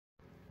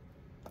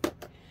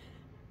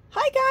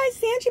Hi guys,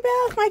 Sanji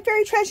Beth, my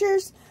fairy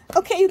treasures.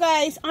 Okay, you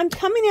guys, I'm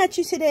coming at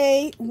you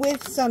today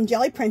with some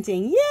jelly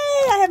printing.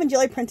 Yay! I haven't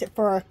jelly printed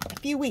for a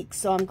few weeks,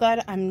 so I'm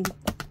glad I'm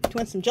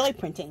doing some jelly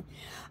printing.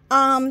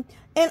 And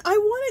I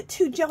wanted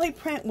to jelly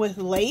print with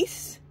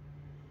lace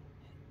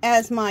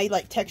as my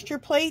texture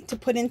plate to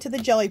put into the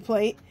jelly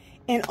plate,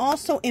 and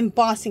also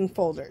embossing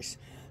folders.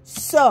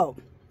 So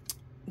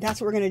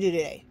that's what we're going to do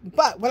today.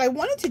 But what I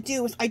wanted to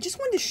do is I just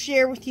wanted to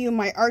share with you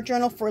my art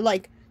journal for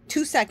like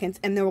 2 seconds,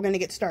 and then we're going to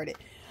get started.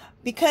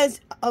 Because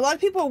a lot of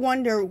people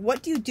wonder,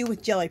 what do you do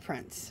with jelly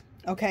prints?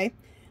 Okay?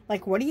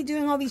 Like, what are you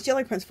doing all these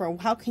jelly prints for?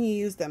 How can you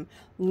use them?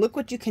 Look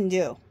what you can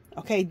do.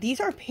 Okay? These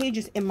are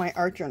pages in my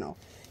art journal.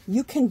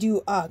 You can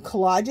do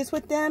collages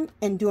with them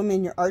and do them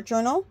in your art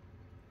journal.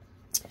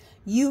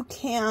 You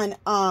can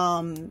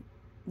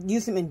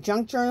use them in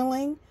junk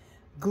journaling,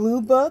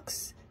 glue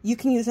books. You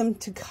can use them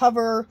to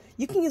cover,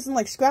 you can use them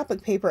like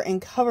scrapbook paper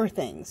and cover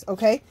things.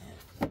 Okay?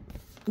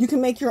 You can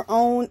make your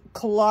own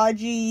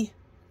collage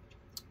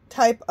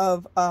type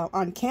of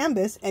on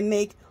canvas and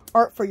make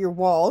art for your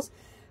walls.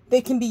 They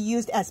can be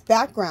used as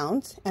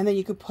backgrounds, and then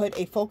you could put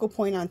a focal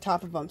point on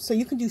top of them. So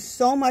you can do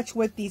so much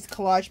with these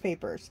collage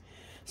papers.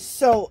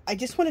 So I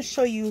just want to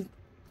show you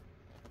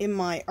in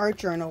my art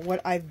journal what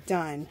I've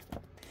done.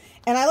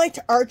 And I like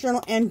to art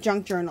journal and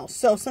junk journal.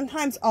 So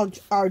sometimes I'll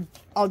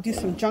do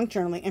some junk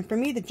journaling, and for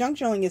me the junk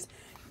journaling is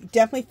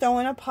definitely throw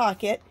in a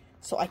pocket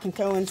so I can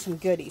throw in some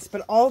goodies.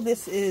 But all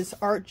this is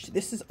art.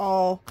 This is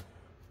all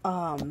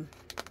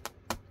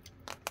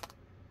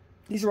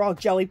these are all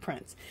jelly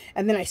prints.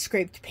 And then I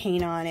scraped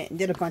paint on it and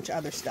did a bunch of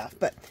other stuff.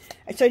 But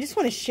so I just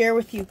want to share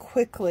with you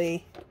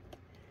quickly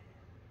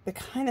the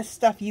kind of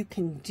stuff you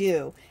can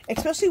do,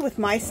 especially with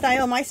my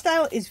style. My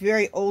style is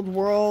very old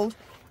world,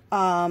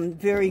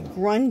 very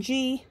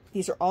grungy.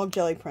 These are all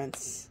jelly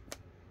prints.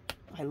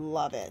 I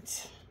love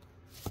it.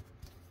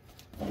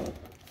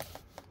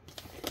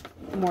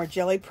 More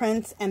jelly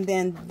prints. And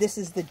then this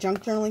is the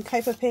junk journaling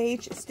type of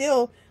page.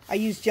 Still, I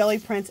used jelly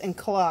prints and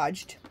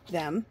collaged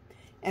them.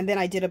 And then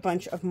I did a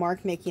bunch of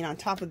mark making on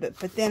top of it.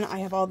 But then I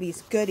have all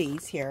these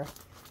goodies here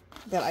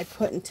that I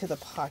put into the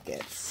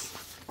pockets.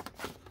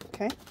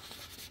 Okay.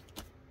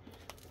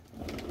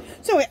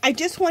 So I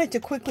just wanted to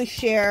quickly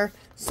share,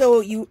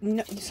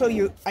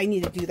 I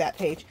need to do that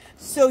page.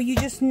 So you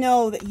just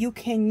know that you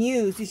can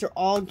use, these are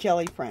all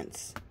jelly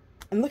prints.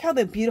 And look how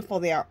they're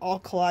beautiful they are, all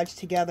collaged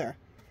together.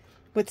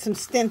 With some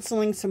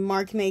stenciling, some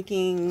mark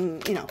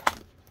making, you know.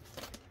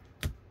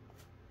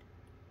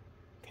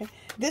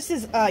 This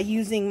is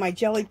using my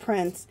jelly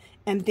prints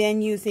and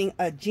then using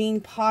a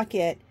jean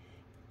pocket,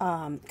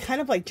 kind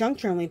of like junk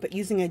journaling, but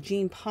using a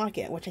jean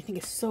pocket, which I think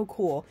is so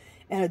cool,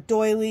 and a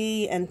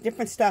doily and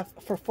different stuff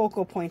for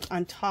focal points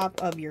on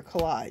top of your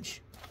collage.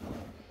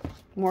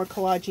 More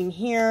collaging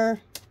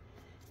here.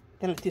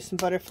 Then I'll do some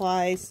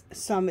butterflies.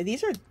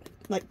 These are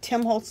like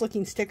Tim Holtz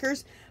looking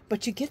stickers,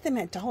 but you get them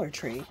at Dollar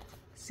Tree.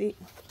 See?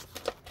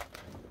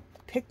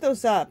 Pick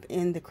those up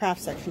in the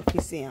craft section if you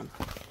see them.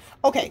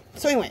 Okay,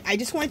 so anyway, I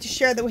just wanted to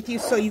share that with you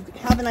so you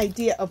have an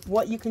idea of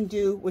what you can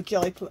do with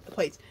jelly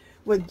plates,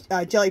 with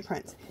jelly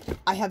prints.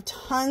 I have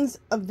tons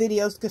of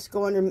videos. Just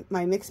go under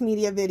my mixed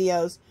media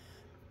videos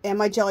and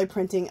my jelly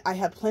printing. I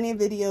have plenty of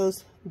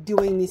videos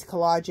doing these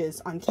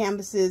collages on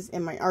canvases,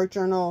 in my art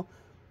journal,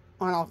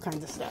 on all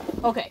kinds of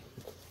stuff. Okay,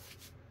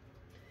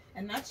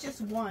 and that's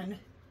just one.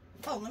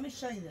 Oh, let me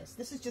show you this.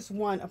 This is just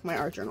one of my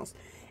art journals,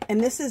 and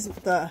this is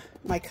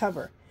my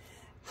cover.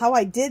 How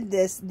I did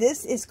this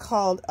is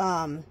called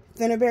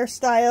Thinner Bear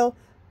style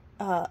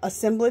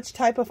assemblage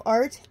type of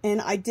art,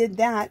 and I did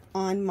that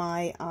on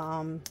my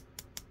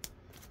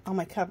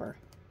cover.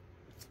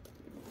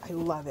 I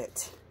love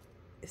it.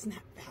 Isn't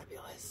that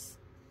fabulous?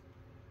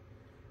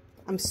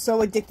 I'm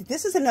so addicted.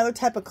 This is another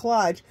type of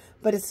collage,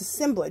 but it's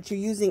assemblage. You're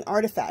using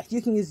artifacts.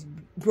 You can use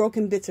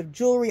broken bits of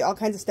jewelry, all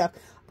kinds of stuff.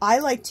 I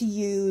like to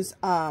use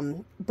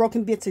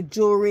broken bits of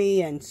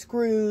jewelry and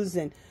screws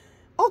and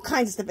all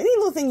kinds of stuff. Any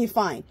little thing you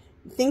find.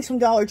 Things from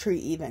Dollar Tree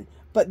even.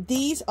 But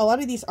these, a lot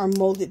of these are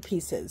molded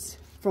pieces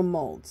from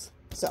molds.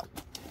 So,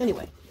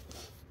 anyway.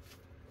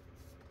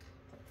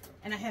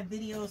 And I have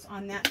videos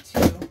on that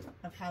too,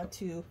 of how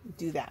to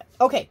do that.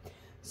 Okay,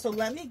 so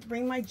let me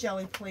bring my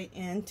jelly plate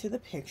into the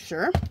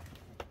picture.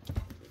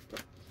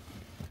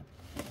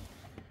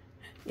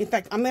 In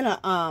fact, I'm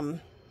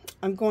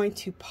going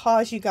to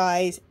pause you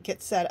guys,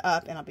 get set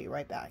up, and I'll be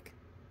right back.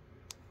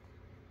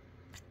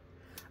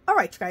 All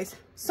right, guys.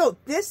 So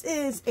this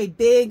is a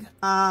big,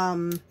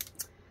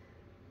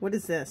 what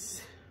is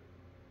this?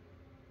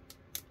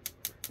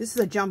 This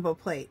is a jumbo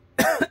plate.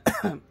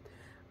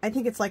 I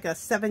think it's like a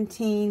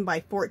 17 by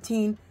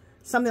 14,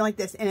 something like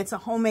this. And it's a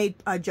homemade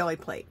jelly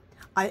plate.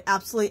 I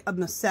absolutely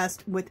am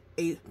obsessed with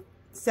a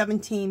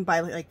 17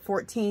 by like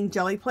 14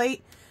 jelly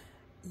plate.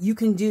 You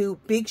can do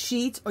big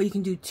sheets or you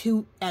can do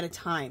 2 at a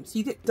time. So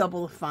you get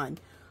double the fun.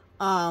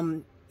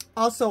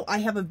 Also, I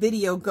have a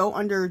video, go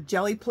under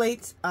jelly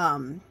plates,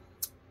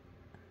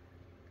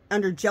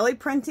 under jelly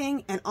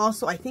printing, and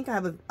also I think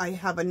I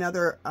have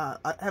another,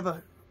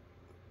 I'm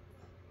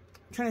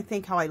trying to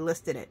think how I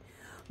listed it.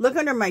 look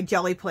under my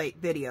jelly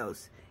plate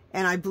videos.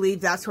 And I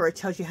believe that's where it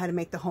tells you how to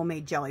make the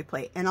homemade jelly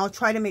plate. And I'll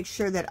try to make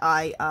sure that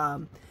I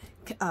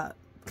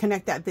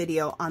connect that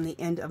video on the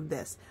end of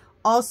this.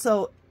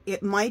 Also,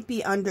 it might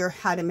be under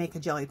how to make a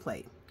jelly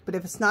plate. But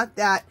if it's not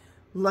that,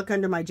 look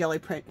under my jelly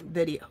printing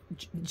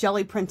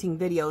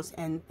videos,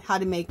 and how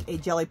to make a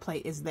jelly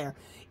plate is there.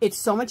 It's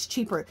so much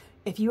cheaper.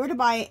 If you were to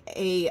buy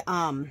a,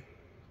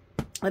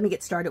 let me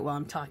get started while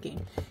I'm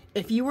talking.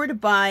 If you were to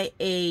buy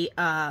a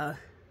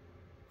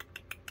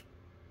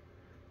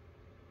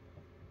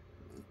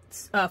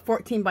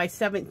 14 by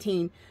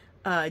 17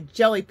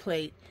 jelly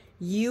plate,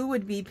 you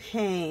would be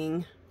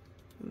paying,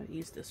 I'm going to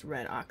use this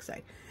red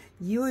oxide,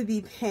 you would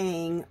be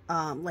paying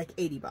like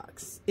 80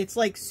 bucks. It's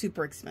like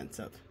super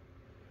expensive.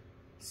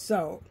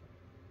 So,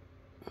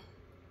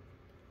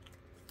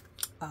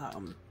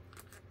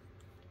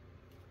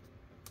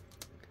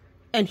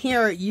 and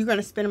here you're going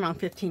to spend around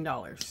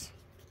 $15.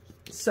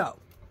 So,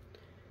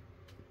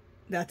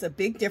 that's a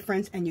big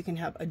difference, and you can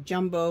have a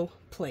jumbo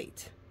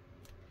plate.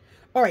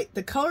 All right,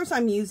 the colors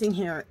I'm using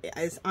here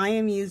is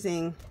I'm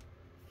using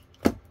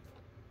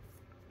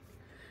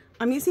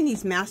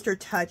these Master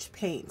Touch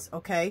paints,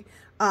 okay?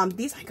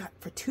 These I got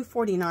for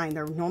 $2.49.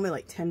 They're normally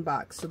like 10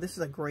 bucks, so this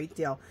is a great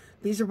deal.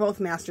 These are both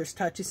Master's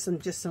Touch. These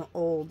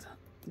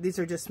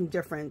are just some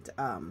different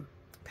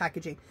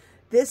packaging.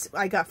 This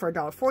I got for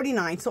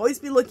 $1.49. So always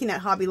be looking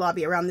at Hobby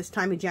Lobby around this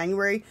time of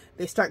January.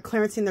 They start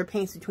clearancing their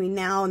paints between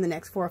now and the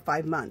next 4 or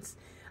 5 months.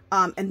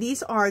 And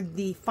these are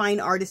the fine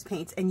artist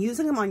paints, and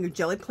using them on your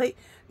jelly plate,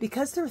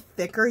 because they're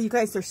thicker, you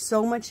guys,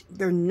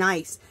 they're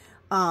nice.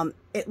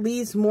 It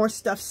leaves more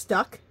stuff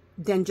stuck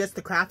than just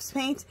the crafts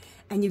paint,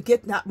 and you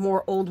get that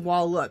more old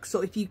wall look.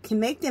 So if you can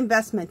make the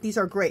investment, these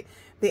are great.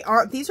 These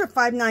are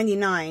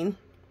 $5.99.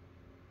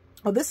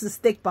 Oh, this is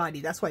thick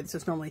body. That's why this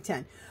is normally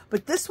 10.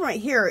 But this one right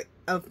here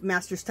of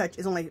Master's Touch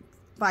is only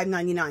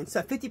 $5.99.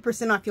 So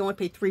 50% off, you only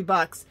pay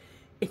 $3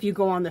 if you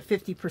go on the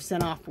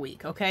 50% off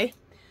week, okay?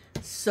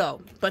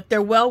 So, but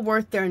they're well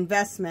worth their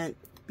investment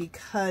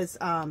because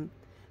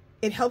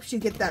it helps you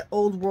get that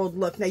old world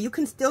look. Now, you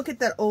can still get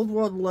that old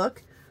world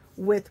look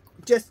with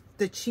just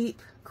the cheap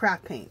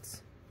craft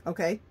paints,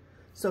 okay?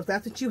 So if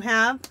that's what you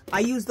have, I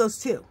use those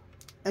too.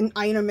 And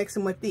I intermix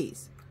them with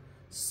these.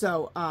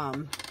 So,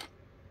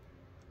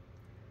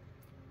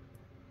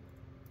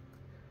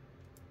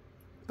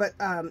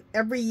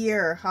 every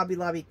year, Hobby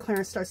Lobby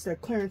starts their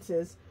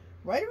clearances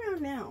right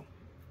around now.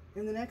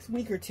 In the next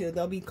week or two,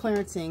 they'll be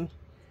clearancing.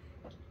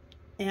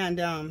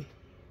 And,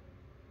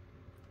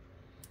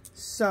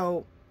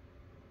 so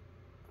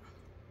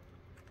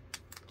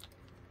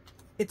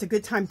it's a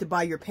good time to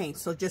buy your paint.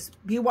 So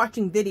just be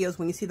watching videos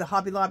when you see the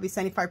Hobby Lobby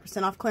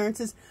 75% off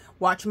clearances.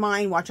 Watch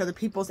mine, watch other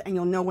people's, and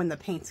you'll know when the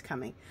paint's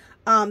coming.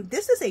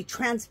 This is a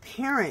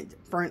transparent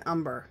burnt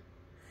umber.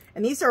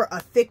 And these are a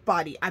thick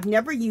body. I've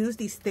never used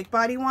these thick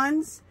body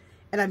ones,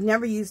 and I've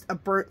never used a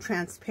burnt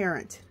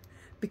transparent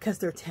because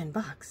they're 10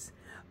 bucks.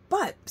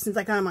 But since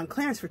I got them on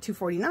clearance for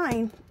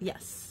 $2.49,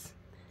 yes.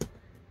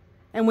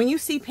 And when you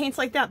see paints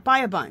like that, buy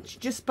a bunch.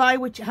 Just buy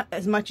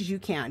as much as you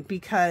can,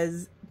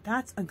 because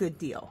that's a good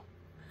deal.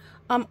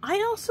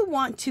 I also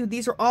want to,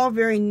 these are all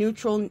very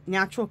neutral,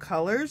 natural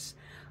colors.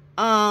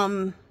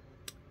 I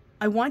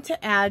want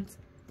to add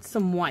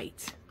some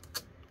white.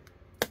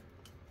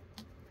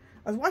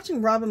 I was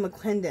watching ROBYN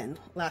McClendon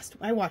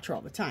I watch her all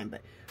the time,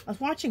 but I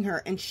was watching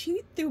her, and she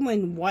threw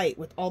in white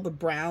with all the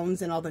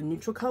browns and all the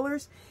neutral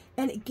colors,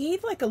 and it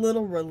gave like a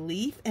little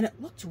relief, and it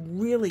looked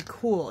really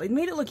cool. It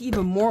made it look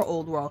even more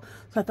old world.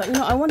 So I thought, you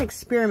know, I want to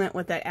experiment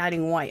with that,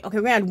 adding white. Okay,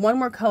 we're going to add one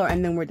more color,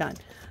 and then we're done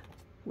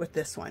with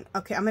this one.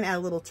 Okay, I'm going to add a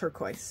little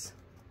turquoise.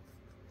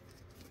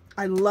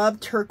 I love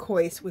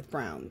turquoise with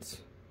browns.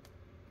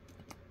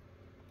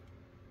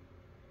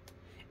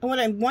 And what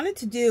I wanted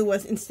to do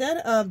was, instead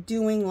of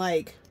doing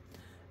like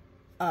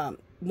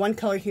one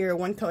color here,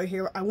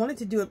 I wanted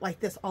to do it like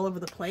this all over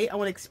the plate. I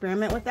want to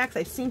experiment with that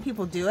because I've seen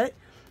people do it,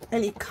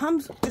 and it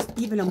comes just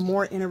even a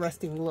more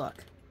interesting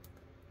look,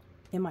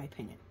 in my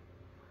opinion.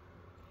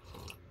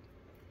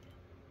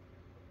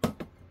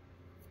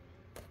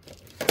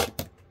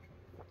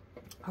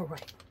 All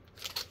right,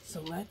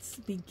 so let's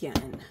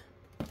begin.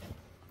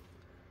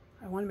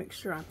 I want to make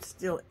sure I'm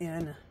still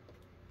in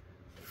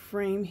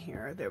frame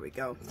here. There we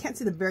go. Can't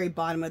see the very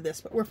bottom of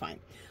this, but we're fine.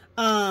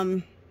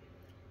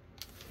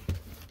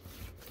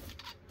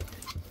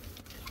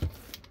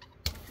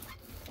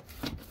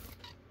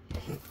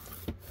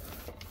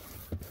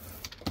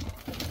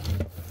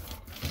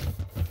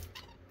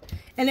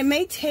 And it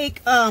may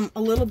take a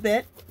little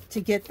bit to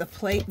get the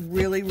plate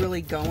really,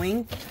 really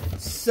going.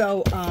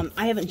 So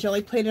I haven't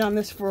jelly plated on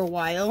this for a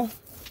while,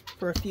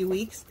 for a few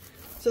weeks.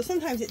 So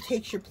sometimes it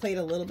takes your plate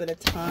a little bit of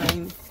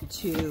time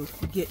to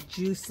get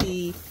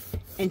juicy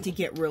and to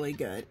get really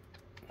good.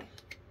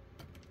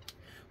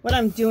 What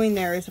I'm doing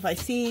there is, if I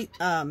see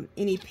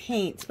any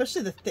paint,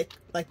 especially the thick,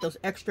 like those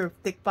extra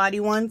thick body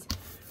ones,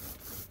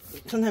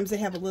 sometimes they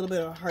have a little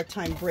bit of a hard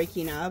time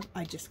breaking up.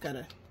 I just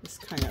gotta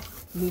just kind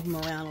of move them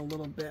around a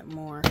little bit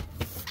more.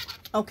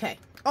 Okay.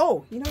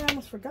 Oh, you know what I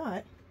almost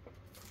forgot?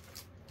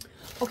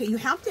 Okay, you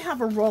have to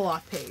have a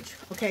roll-off page,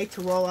 okay,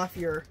 to roll off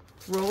your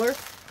roller.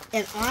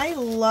 And I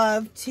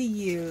love to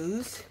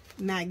use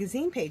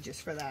magazine pages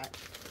for that.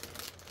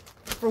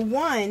 For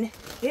one,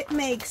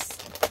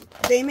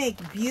 they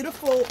make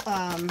beautiful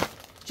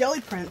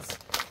jelly prints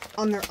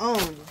on their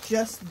own,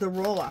 just the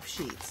roll-off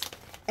sheets.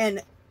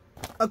 And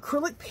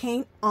acrylic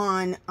paint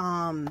on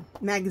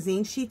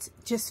magazine sheets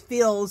just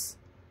feels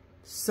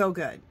so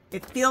good.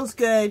 It feels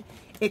good.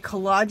 It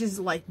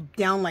collages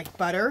down like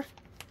butter.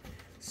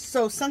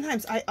 So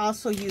sometimes I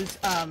also use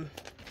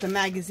the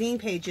magazine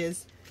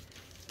pages,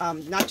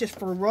 not just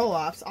for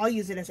roll-offs. I'll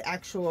use it as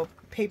actual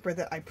paper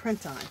that I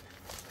print on.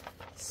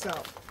 So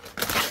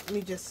let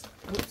me just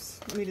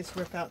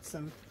rip out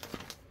some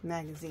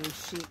magazine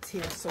sheets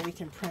here so we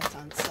can print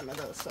on some of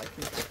those, so I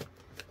can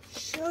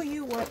show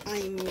you what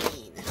I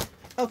mean.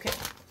 Okay.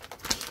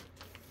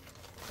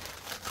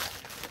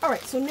 All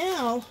right, so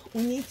now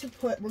we need to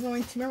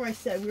remember I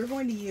said we were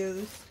going to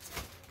use,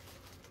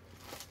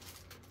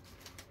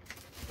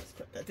 let's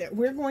put that there.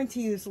 We're going to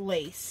use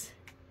lace,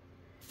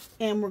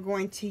 and we're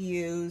going to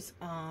use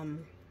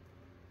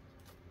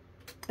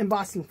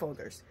embossing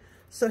folders.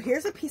 So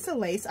here's a piece of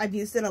lace. I've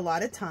used it a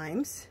lot of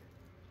times.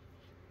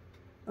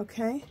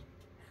 Okay.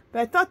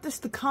 But I thought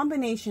the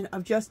combination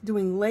of just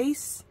doing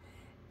lace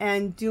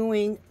and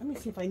doing, let me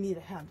see if I need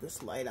to have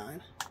this light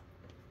on.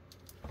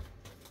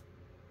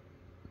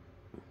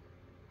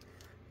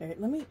 All right,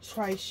 let me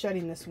try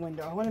shutting this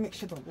window. I want to make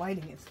sure the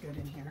lighting is good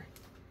in here.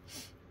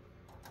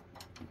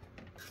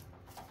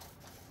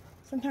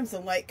 Sometimes the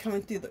light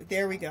coming through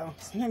there we go.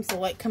 Sometimes the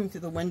light coming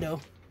through the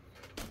window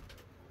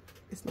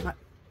is not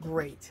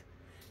great.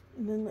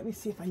 And then let me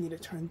see if I need to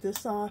turn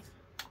this off.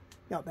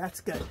 No,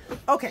 that's good.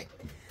 Okay,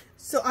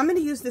 so I'm going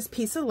to use this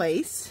piece of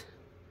lace.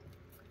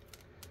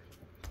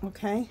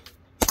 Okay.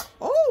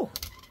 Oh!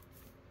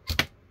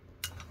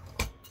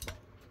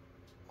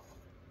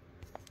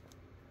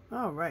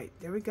 All right,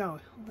 there we go.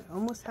 I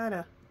almost had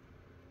a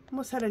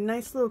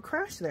nice little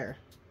crash there.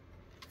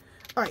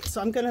 All right,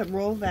 so I'm going to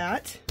roll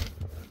that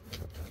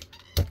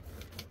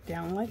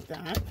down like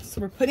that.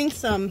 So we're putting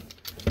some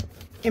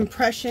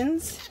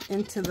impressions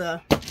into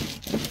the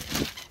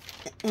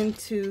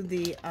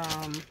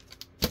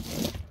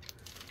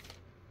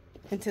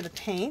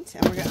paint,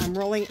 and I'm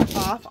rolling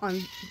off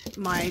on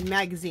my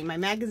magazine. My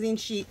magazine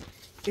sheet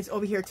is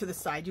over here to the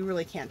side. You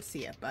really can't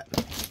see it, but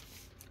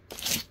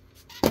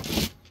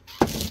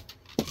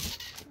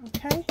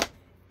okay.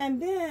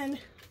 And then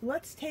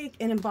let's take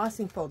an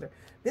embossing folder.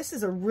 This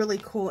is a really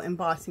cool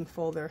embossing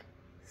folder.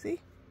 See?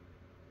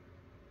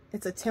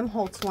 It's a Tim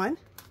Holtz one.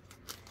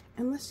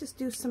 And let's just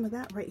do some of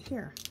that right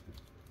here.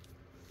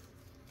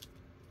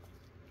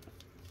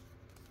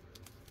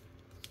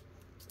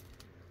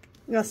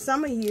 Now,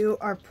 some of you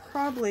are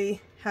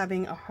probably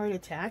having a heart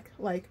attack,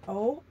 like,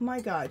 oh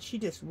my God, she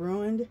just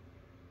ruined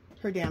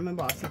her damn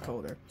embossing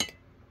folder.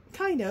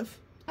 Kind of.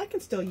 I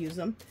can still use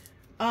them.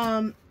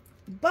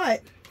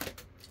 But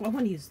I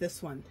want to use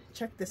this one.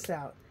 Check this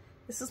out.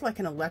 This is like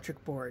an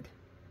electric board.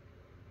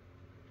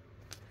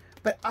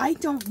 But I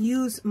don't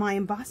use my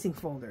embossing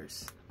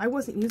folders. I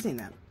wasn't using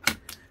them.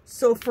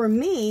 So for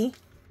me,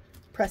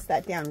 press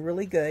that down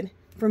really good.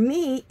 For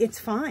me, it's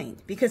fine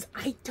because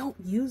I don't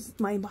use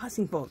my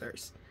embossing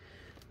folders.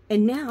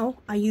 And now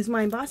I use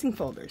my embossing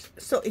folders.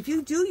 So if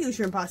you do use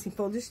your embossing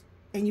folders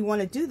and you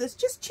want to do this,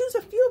 just choose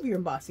a few of your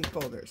embossing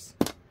folders.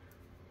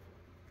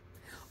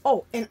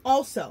 Oh, and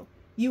also,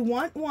 you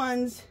want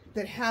ones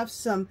that have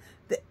some,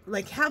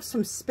 have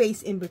some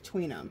space in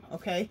between them,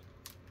 okay?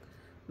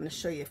 I'm going to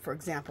show you, for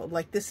example,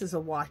 like this is a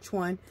watch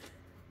one.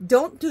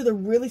 Don't do the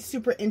really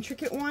super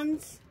intricate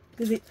ones,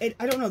 because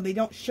I don't know, they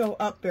don't show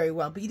up very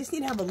well, but you just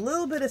need to have a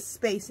little bit of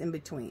space in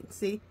between,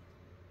 see?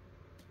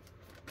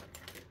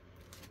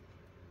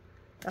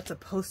 That's a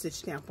postage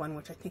stamp one,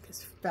 which I think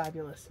is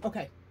fabulous.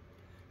 Okay,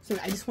 so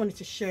I just wanted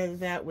to share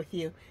that with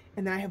you.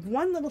 And then I have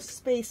one little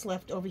space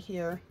left over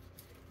here,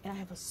 and I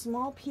have a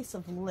small piece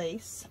of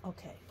lace.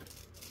 Okay.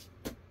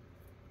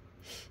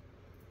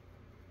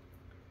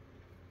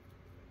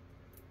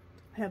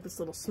 I have this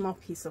little small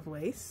piece of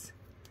lace.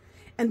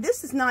 And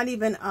this is not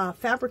even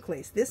fabric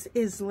lace. This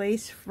is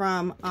lace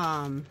from,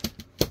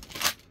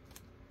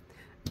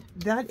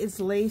 that is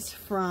lace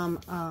from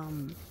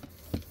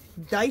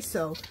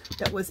Daiso.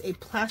 That was a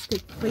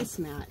plastic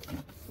placemat,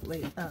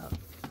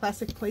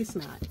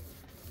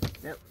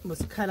 that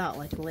was cut out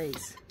like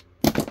lace,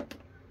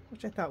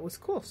 which I thought was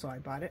cool, so I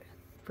bought it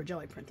for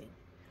jelly printing.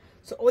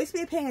 So always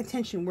be paying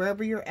attention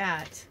wherever you're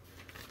at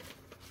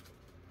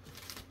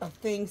of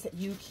things that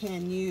you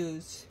can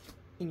use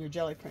in your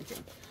jelly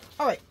printing.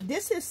 All right,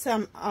 this is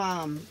some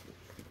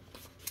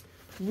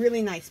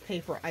really nice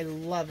paper. I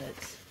love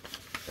it.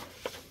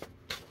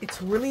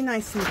 It's really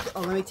nice and,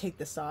 oh, let me take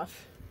this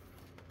off.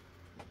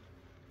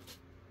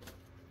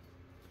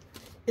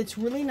 It's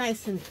really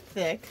nice and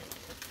thick.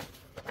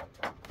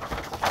 I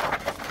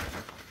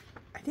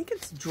think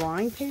it's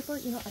drawing paper.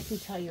 You know, I can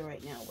tell you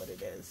right now what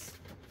it is,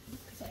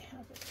 because I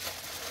have it.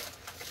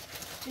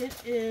 It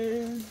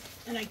is,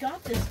 and I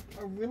got this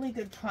for a really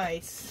good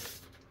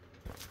price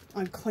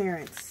on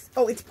clearance.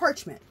 Oh, it's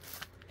parchment.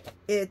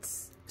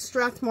 It's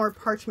Strathmore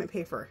parchment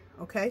paper,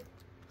 okay?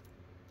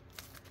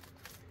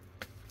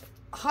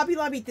 Hobby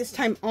Lobby at this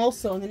time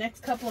also, in the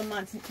next couple of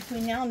months,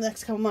 between now and the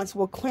next couple of months,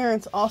 will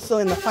clearance also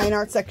in the fine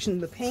art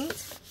section the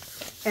paint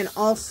and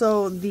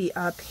also the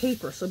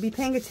paper. So be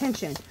paying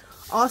attention.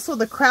 Also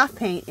the craft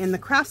paint in the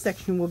craft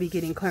section will be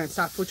getting clearance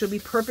off, which will be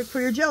perfect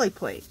for your jelly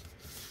plate.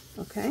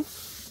 Okay.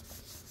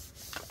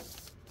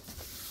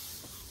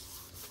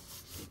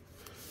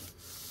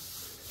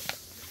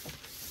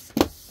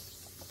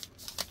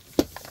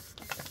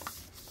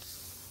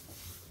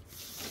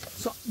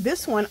 So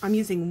this one, I'm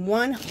using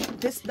one,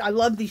 I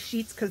love these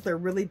sheets because they're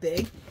really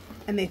big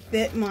and they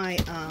fit my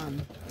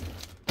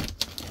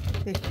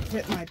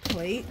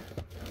plate.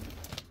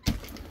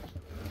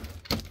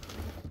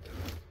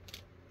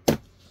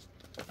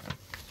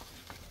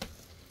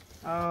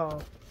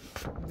 Oh,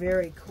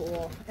 very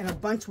cool. And a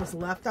bunch was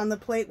left on the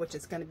plate, which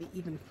is going to be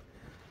even,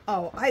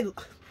 oh,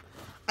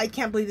 I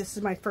can't believe this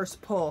is my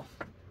first pull.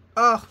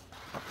 Oh,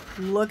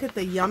 look at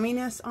the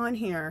yumminess on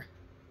here.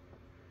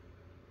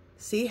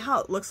 See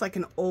how it looks like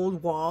an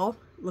old wall?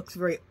 Looks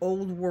very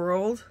old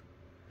world.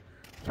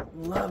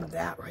 Love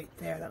that right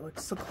there. That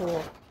looks so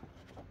cool.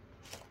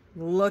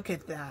 Look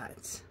at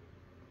that.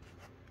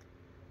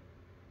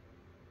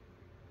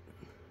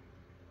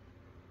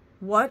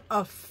 What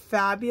a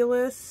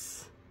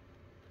fabulous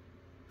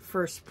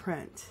first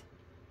print.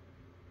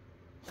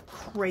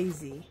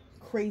 Crazy.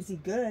 Crazy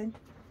good.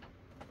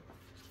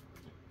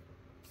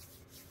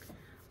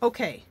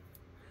 Okay.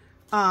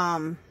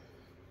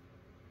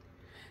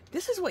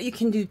 This is what you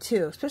can do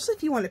too, especially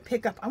if you want to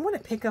pick up, I want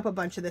to pick up a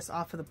bunch of this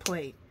off of the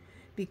plate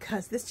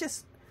because this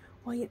just,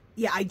 well,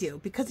 yeah, I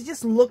do, because it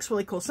just looks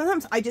really cool.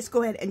 Sometimes I just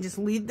go ahead and just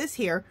leave this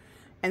here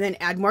and then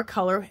add more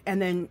color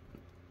and then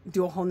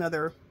do a whole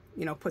nother,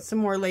 you know, put some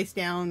more lace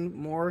down,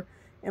 more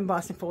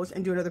embossing folds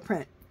and do another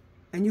print.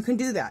 And you can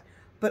do that.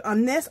 But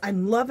on this,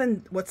 I'm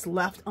loving what's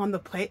left on the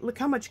plate. Look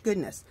how much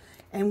goodness.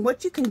 And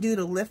what you can do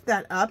to lift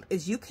that up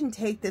is you can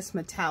take this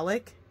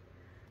metallic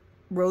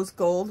rose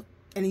gold,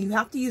 and you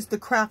have to use the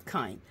craft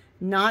kind,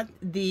 not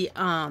the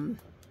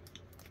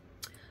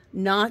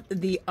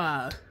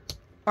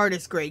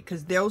artist grade,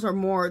 because those are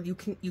more, you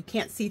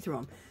can't see through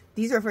them.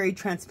 These are very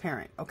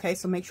transparent, okay?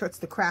 So make sure it's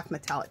the craft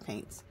metallic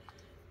paints.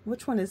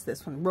 Which one is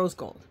this one? Rose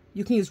gold.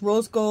 You can use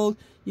rose gold,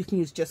 you can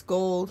use just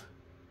gold.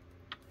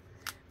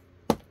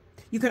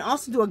 You can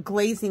also do a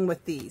glazing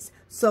with these.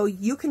 So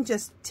you can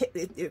just,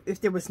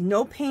 if there was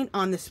no paint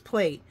on this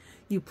plate,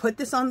 you put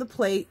this on the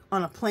plate,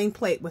 on a plain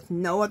plate with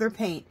no other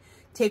paint.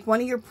 Take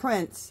one of your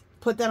prints,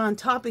 put that on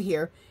top of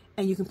here,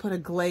 and you can put a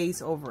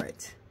glaze over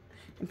it.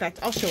 In fact,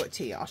 I'll show it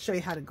to you. I'll show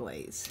you how to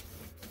glaze.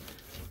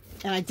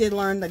 And I did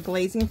learn the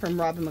glazing from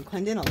ROBYN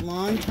McClendon a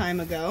long time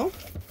ago.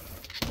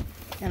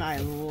 And I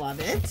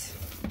love it.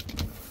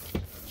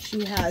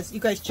 She has, you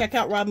guys check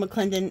out ROBYN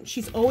McClendon.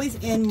 She's always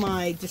in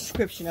my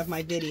description of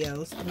my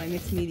videos, of my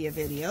mixed media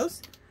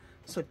videos.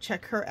 So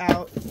check her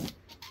out.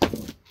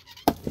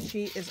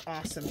 She is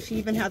awesome. She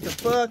even has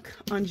a book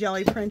on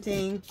jelly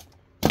printing.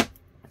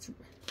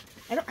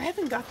 I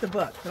haven't got the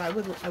book, but I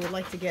would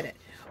like to get it.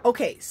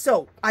 Okay,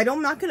 so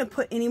I'm not going to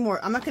put any more.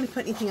 I'm not going to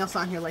put anything else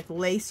on here like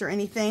lace or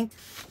anything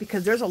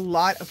because there's a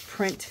lot of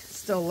print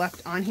still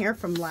left on here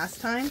from last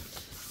time.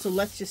 So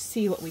let's just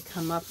see what we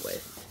come up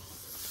with.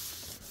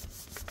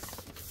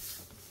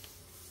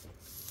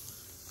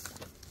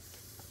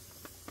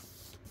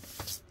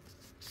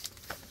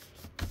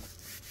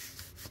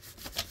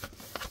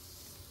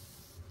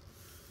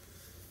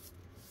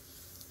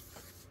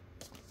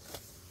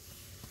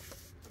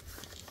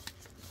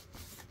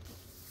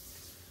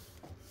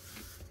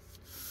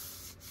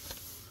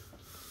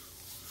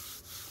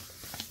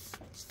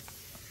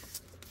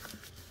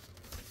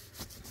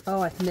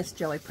 Oh, I've missed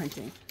jelly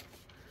printing.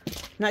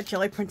 Not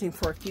jelly printing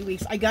for a few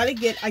weeks. I gotta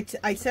get,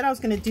 I said I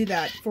was gonna do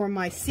that for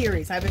my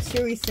series. I have a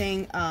series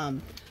saying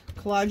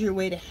collage your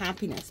way to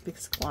happiness,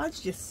 because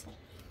collage just,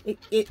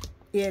 it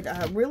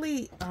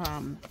really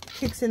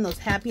kicks in those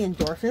happy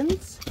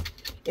endorphins.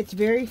 It's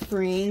very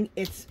freeing,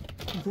 it's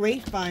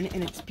great fun,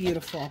 and it's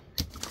beautiful.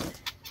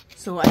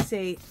 So I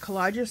say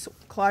collage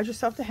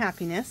yourself to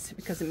happiness,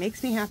 because it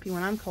makes me happy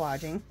when I'm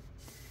collaging.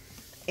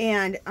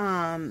 And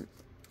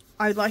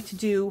I'd like to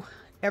do,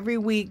 every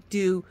week,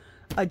 do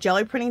a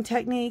jelly printing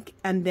technique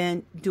and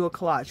then do a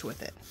collage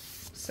with it.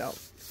 So,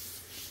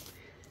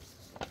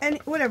 and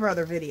whatever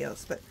other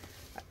videos, but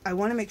I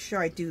want to make sure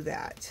I do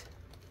that.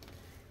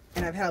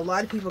 And I've had a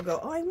lot of people go,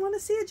 oh, I want to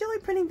see a jelly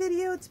printing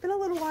video. It's been a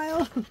little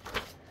while.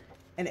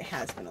 And it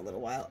has been a little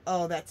while.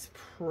 Oh, that's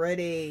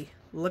pretty.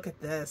 Look at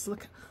this.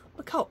 Look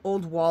how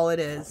old wall it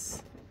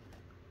is.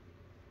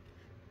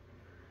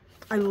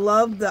 I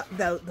love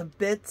the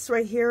bits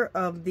right here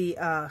of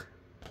the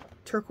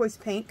turquoise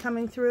paint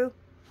coming through.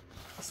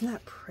 Isn't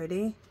that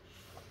pretty?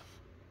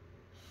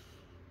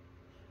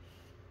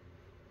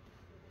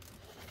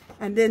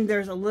 And then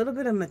there's a little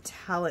bit of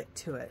metallic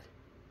to it.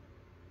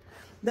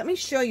 Let me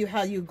show you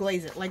how you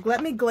glaze it. Like,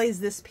 let me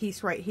glaze this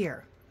piece right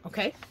here,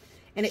 okay?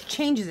 And it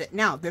changes it.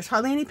 Now, there's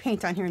hardly any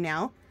paint on here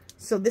now,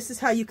 So this is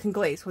how you can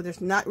glaze, where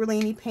there's not really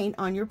any paint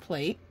on your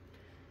plate.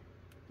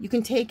 You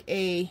can take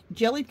a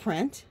jelly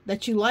print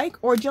that you like,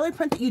 or a jelly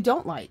print that you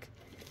don't like.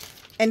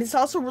 And this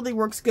also really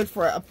works good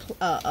for a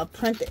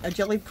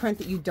jelly print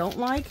that you don't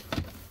like.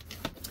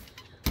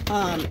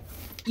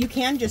 You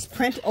can just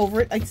print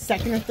over it a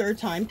second or third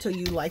time till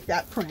you like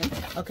that print,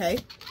 okay?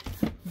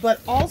 But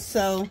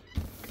also,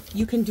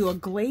 you can do a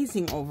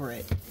glazing over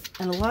it.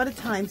 And a lot of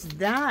times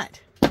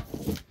that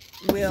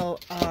will,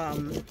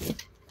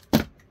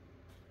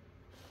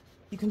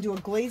 you can do a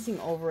glazing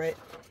over it,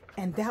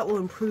 and that will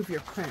improve your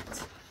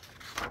print.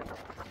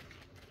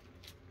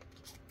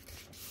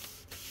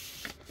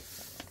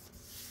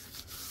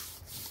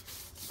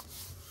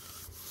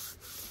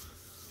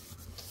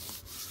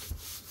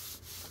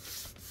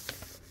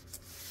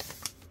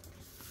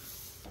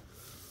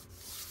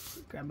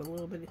 Grab a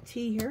little bit of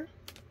tea here.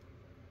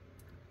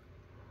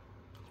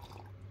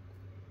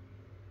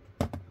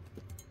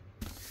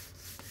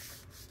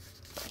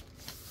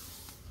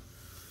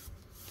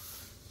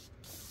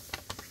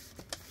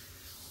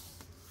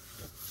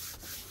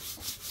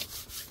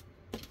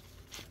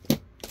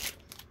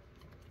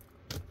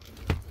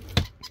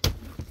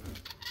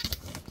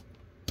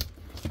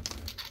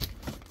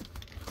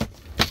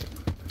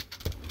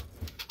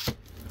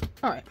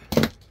 All right.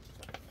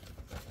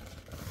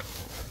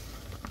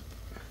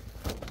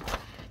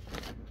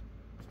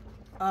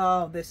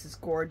 Oh, this is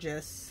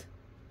gorgeous.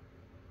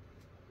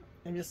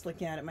 I'm just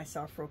looking at it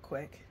myself real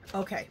quick.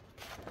 Okay.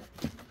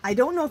 I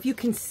don't know if you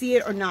can see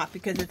it or not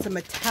because it's a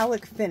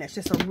metallic finish.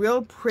 It's a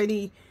real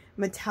pretty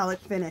metallic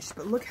finish.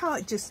 But look how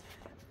it just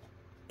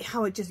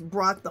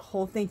brought the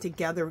whole thing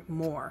together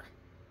more.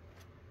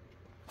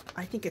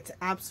 I think it's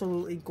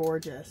absolutely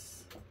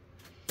gorgeous.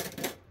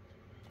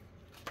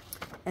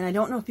 And I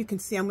don't know if you can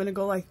see, I'm going to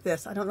go like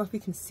this. I don't know if you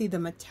can see the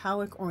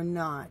metallic or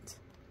not.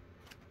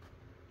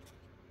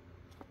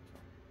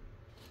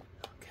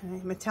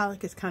 Okay,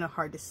 metallic is kind of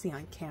hard to see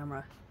on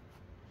camera.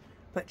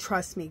 But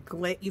trust me,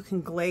 you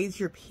can glaze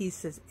your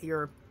pieces,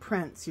 your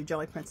prints, your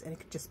jelly prints, and it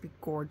could just be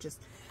gorgeous.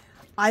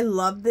 I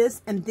love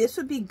this, and this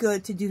would be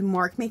good to do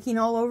mark making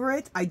all over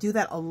it. I do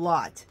that a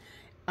lot.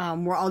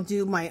 Where I'll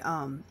do my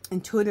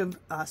intuitive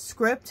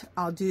script,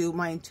 I'll do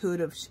my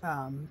intuitive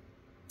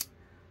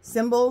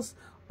symbols,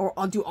 or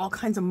I'll do all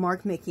kinds of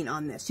mark making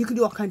on this. You can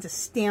do all kinds of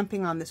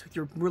stamping on this with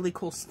your really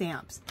cool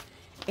stamps.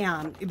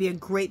 And it'd be a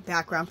great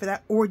background for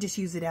that, or just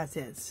use it as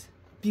is.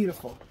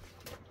 Beautiful.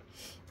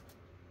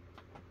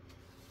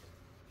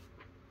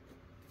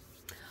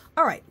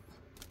 All right,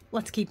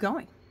 let's keep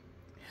going.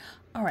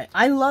 All right,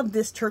 I love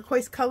this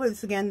turquoise color.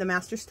 This, again, the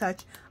Master's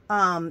Touch.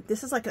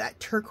 This is like that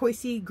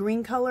turquoisey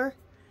green color.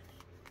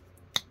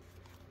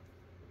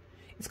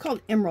 It's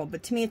called emerald,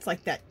 but to me it's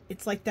like that.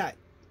 It's like that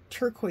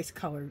turquoise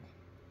color.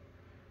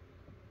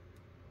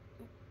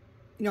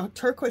 You know,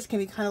 turquoise can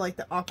be kind of like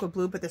the aqua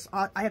blue, but this,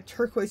 I have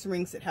turquoise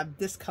rings that have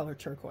this color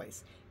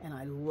turquoise, and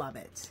I love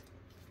it.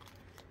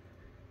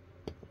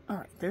 All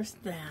right, there's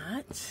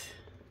that.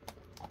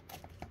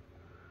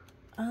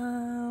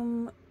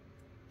 I'm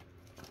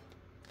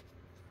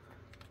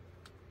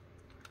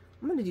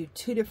going to do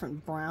two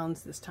different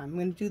browns this time. I'm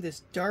going to do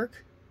this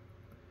dark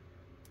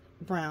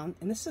brown,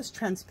 and this is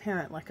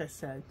transparent, like I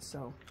said,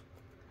 so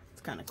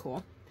it's kind of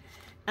cool.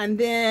 And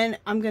then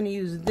I'm going to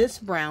use this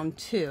brown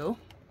too.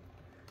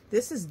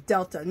 This is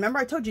Delta. Remember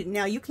I told you,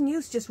 now you can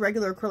use just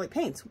regular acrylic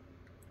paints,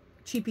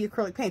 cheapy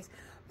acrylic paints,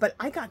 but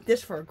I got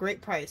this for a great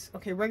price.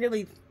 Okay,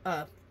 regularly,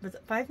 was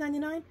it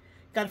 $5.99?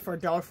 Got it for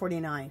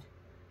 $1.49.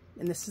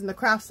 And this is in the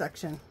craft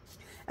section.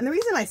 And the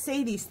reason I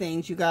say these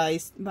things, you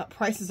guys, about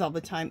prices all the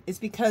time, is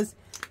because,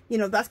 you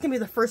know, that's going to be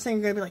the first thing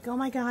you're going to be like, oh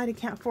my God, I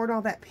can't afford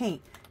all that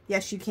paint.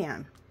 Yes, you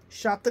can.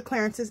 Shop the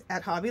clearances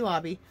at Hobby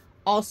Lobby.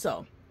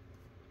 Also,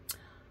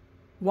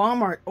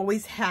 Walmart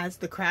always has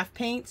the craft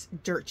paints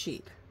dirt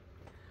cheap.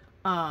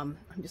 I'm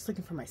just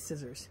looking for my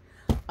scissors.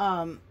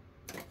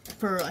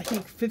 For, I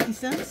think, 50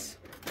 cents.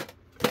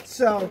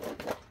 So,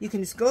 you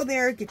can just go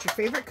there, get your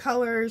favorite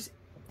colors,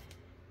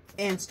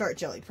 and start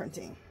jelly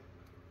printing.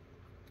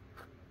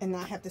 And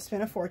not have to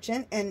spend a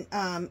fortune. And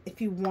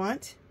if you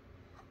want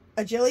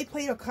a jelly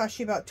plate, it'll cost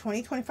you about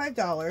 $20,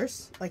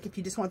 $25. Like if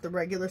you just want the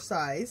regular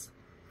size.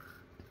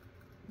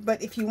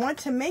 But if you want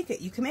to make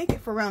it, you can make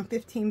it for around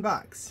 15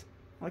 bucks.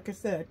 Like I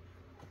said,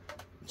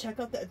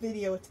 check out that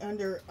video. It's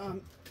under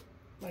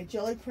my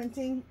jelly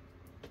printing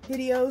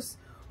videos.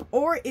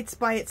 Or it's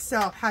by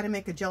itself, how to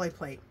make a jelly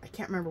plate. I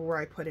can't remember where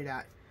I put it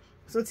at.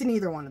 So it's in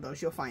either one of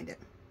those. You'll find it.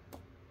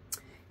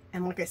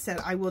 And like I said,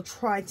 I will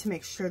try to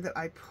make sure that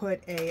I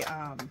put a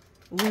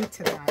link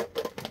to that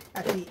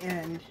at the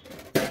end.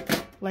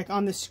 Like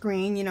on the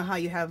screen, you know how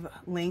you have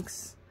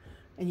links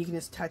and you can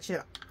just touch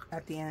it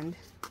at the end.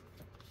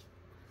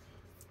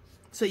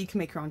 So you can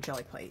make your own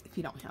jelly plate if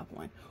you don't have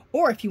one.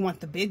 Or if you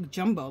want the big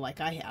jumbo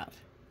like I have.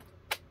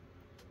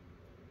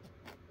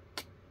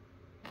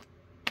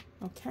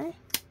 Okay.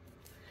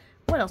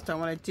 What else do I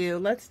want to do?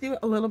 Let's do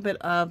a little bit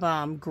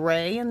of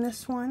gray in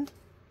this one.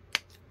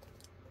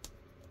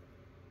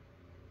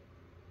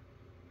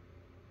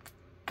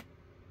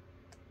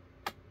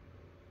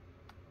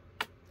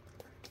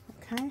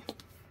 Okay.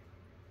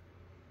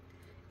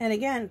 And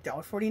again,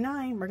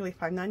 $1.49, regularly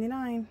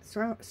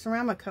 $5.99,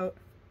 ceramic coat.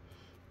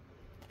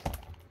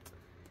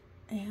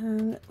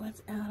 And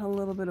let's add a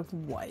little bit of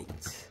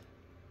white.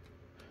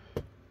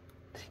 You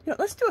know,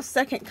 let's do a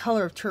second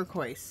color of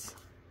turquoise.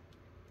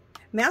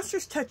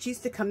 Master's Touch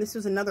used to come. This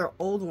was another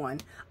old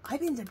one.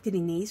 I've ended up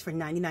getting these for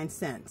 99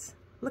 cents.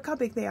 Look how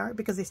big they are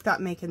because they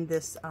stopped making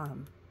this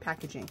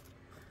packaging.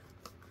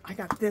 I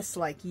got this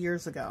like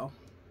years ago.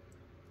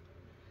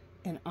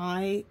 And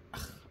I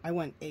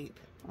went ape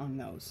on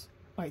those.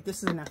 All right,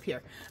 this is enough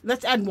here.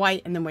 Let's add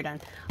white and then we're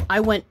done. I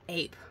went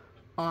ape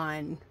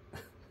on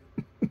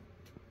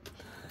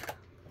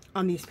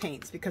on these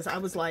paints because I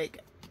was like,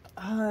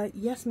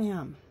 yes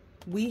ma'am,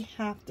 we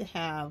have to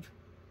have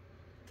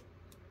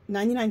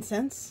 99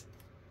 cents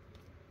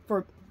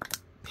for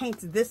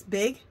paints this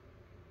big.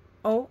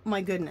 Oh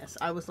my goodness.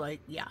 I was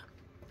like, yeah.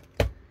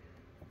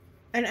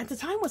 And at the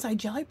time, was I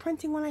jelly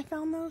printing when I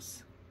found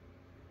those?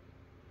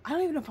 I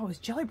don't even know if I was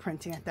jelly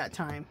printing at that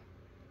time.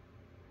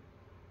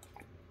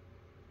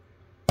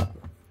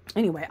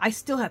 Anyway, I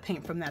still have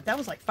paint from that. That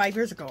was like 5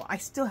 years ago. I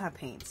still have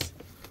paints.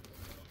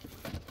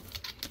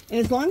 And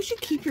as long as you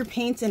keep your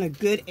paints in a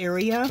good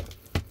area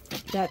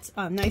that's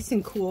nice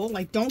and cool,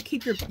 like don't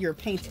keep your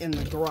paints in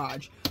the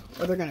garage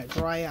or they're going to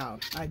dry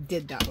out. I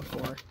did that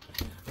before.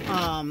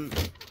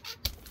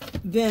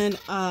 Then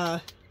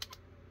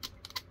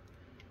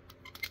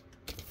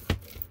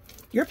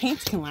your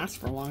paints can last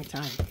for a long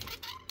time.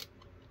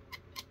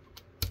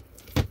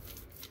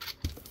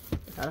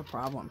 Without a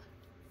problem.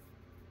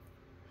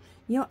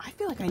 You know, I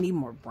feel like I need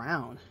more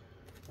brown.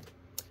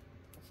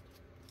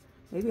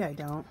 Maybe I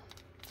don't.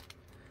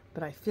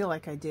 But I feel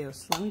like I do.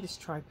 So let me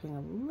just try putting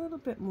a little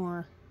bit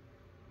more.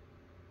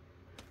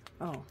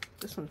 Oh,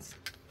 this one's...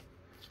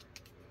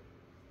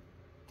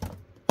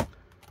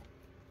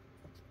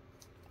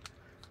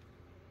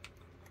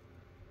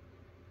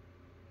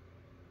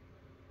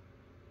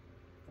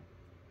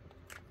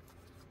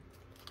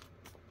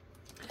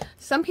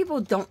 Some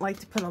people don't like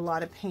to put a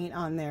lot of paint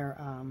on their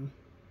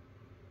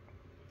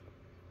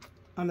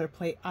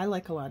plate. I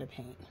like a lot of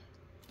paint.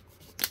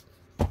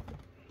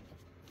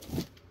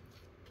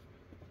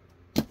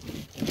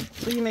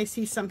 So you may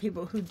see some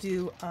people who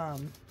do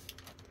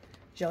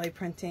jelly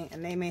printing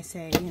and they may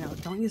say, you know,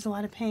 don't use a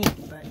lot of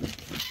paint, but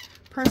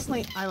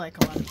personally I like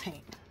a lot of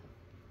paint.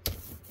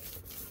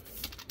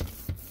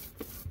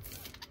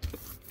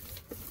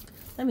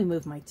 Let me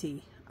move my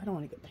tea. I don't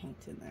want to get paint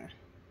in there.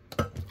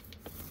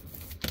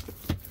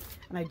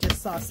 And I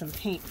just saw some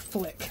paint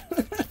flick.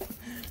 I'm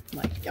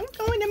like, don't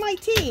go into my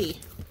tea.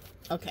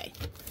 Okay,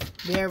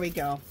 there we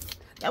go.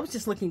 That was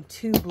just looking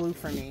too blue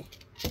for me.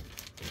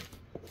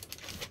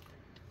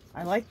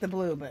 I like the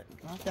blue, but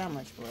not that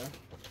much blue.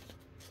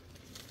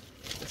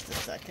 Just a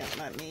second,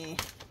 let me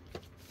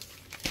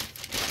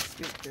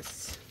scoop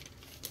this.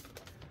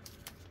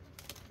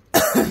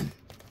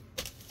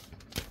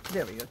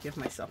 There we go, give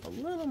myself a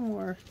little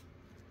more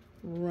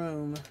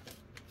room.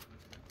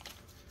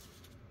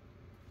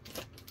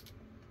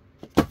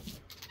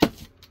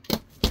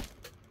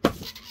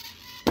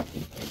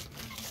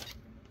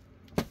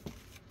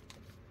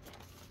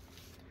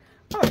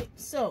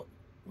 So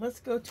let's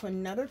go to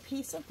another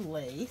piece of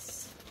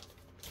lace.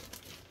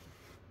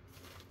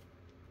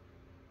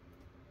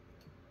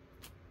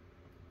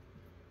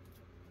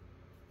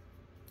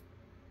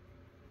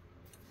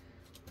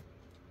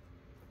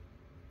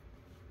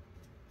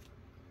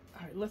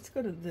 All right, let's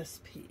go to this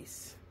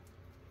piece.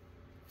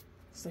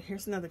 So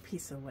here's another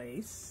piece of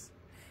lace.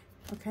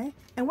 Okay,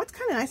 and what's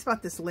kind of nice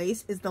about this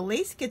lace is the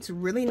lace gets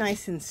really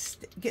nice and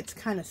gets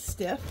kind of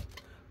stiff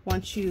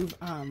once you've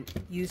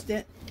used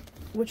it,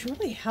 which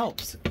really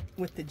helps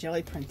with the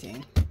jelly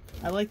printing.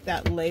 I like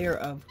that layer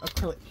of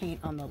acrylic paint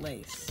on the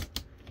lace.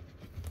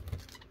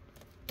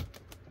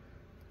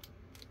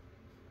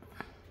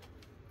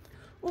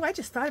 Oh, I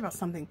just thought about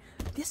something.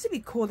 This would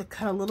be cool to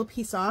cut a little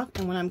piece off,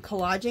 and when I'm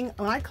collaging,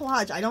 when I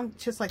collage, I don't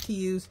just like to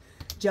use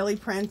jelly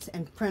prints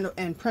and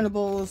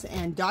printables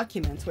and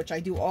documents, which I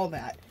do all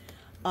that.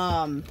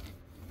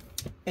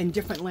 In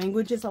different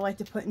languages I like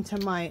to put into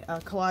my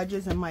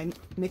collages and my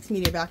mixed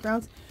media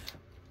backgrounds.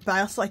 But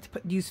I also like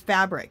to use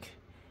fabric,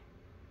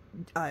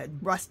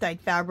 rust-dyed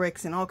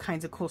fabrics and all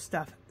kinds of cool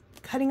stuff.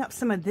 Cutting up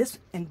some of this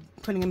and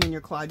putting them in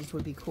your collages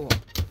would be cool.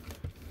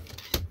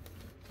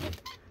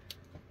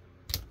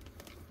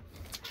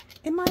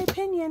 In my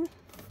opinion.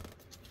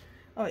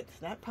 Oh, wait,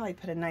 that probably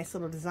put a nice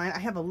little design. I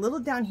have a little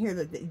down here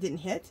that it didn't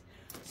hit.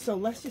 So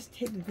let's just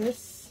take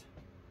this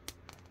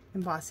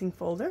embossing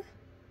folder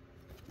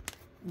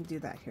and do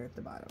that here at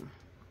the bottom.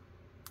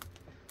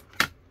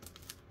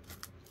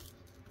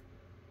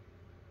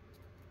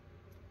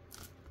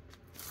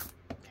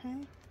 Okay.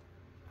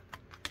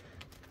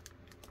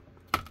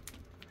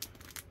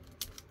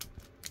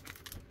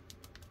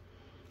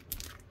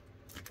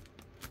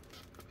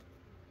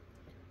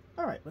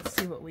 All right, let's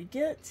see what we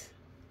get.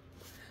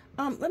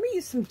 Let me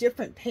use some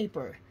different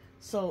paper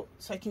so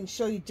I can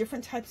show you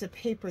different types of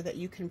paper that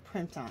you can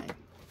print on.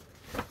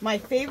 My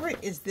favorite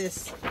is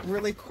this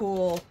really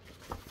cool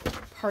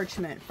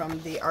parchment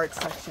from the art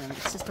section.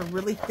 It's just a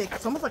really thick,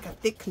 it's almost like a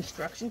thick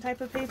construction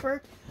type of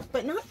paper,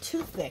 but not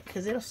too thick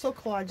because it'll still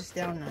collages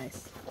down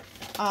nice.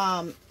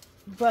 I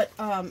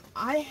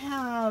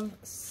have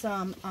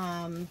some,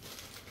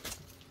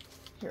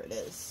 here it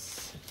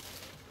is.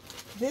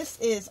 This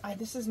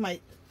is my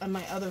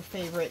other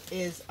favorite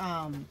is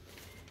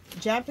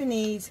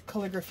Japanese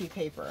calligraphy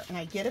paper, and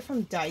I get it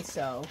from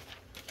Daiso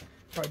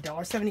for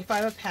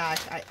 $1.75 a pack.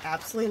 I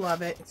absolutely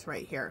love it. It's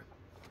right here.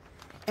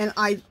 And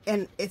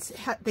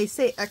they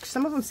say,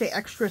 some of them say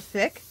extra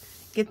thick.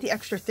 Get the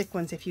extra thick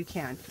ones if you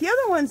can. The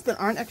other ones that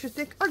aren't extra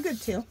thick are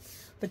good too.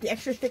 But the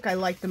extra thick I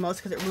like the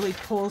most because it really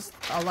pulls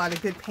a lot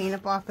of good paint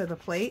up off of the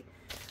plate.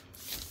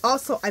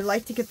 Also, I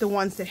like to get the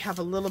ones that have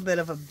a little bit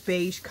of a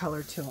beige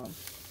color to them.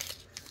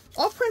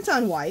 All print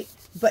on white,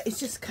 but it's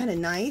just kind of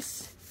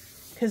nice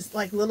because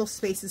like little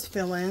spaces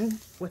fill in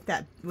with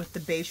the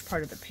beige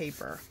part of the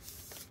paper.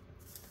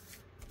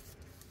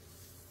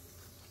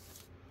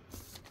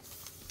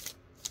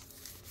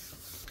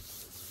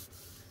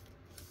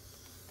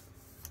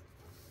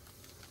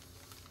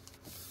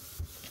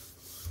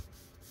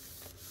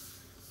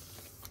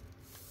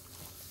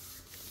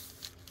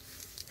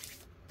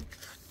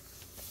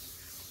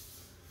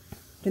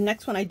 The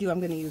next one I do, I'm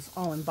going to use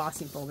all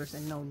embossing folders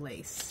and no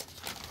lace.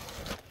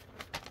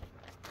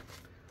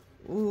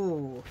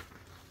 Ooh,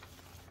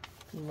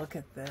 look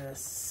at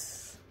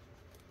this.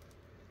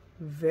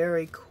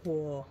 Very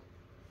cool.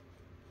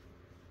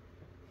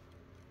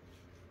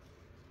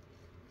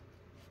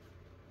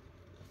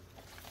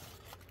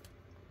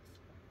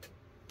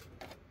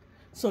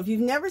 So if you've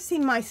never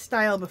seen my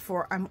style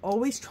before, I'm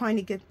always trying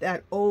to get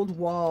that old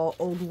wall,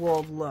 old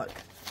world look.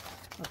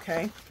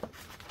 Okay?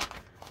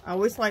 I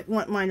always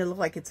want mine to look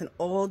like it's an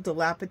old,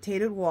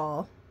 dilapidated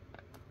wall.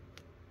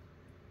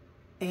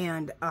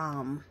 And,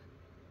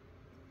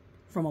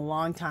 from a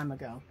long time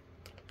ago.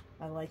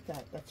 I like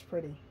that. That's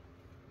pretty.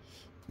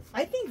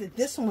 I think that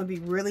this one would be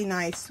really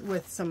nice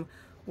with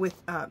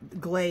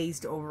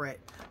glazed over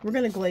it. We're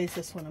going to glaze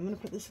this one. I'm going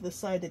to put this to the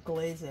side to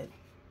glaze it.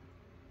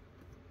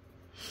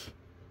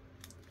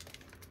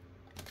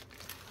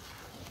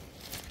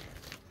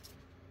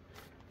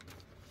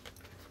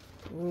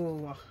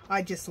 Ooh,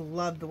 I just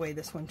love the way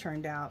this one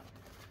turned out.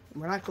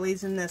 We're not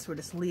glazing this. We're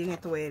just leaving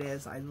it the way it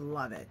is. I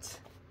love it.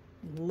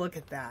 Look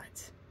at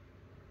that.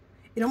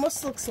 It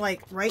almost looks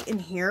like, right in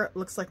here, it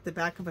looks like the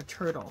back of a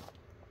turtle.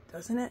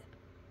 Doesn't it?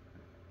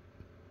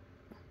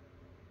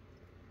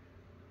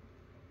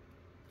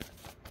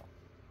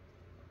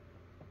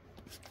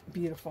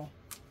 Beautiful.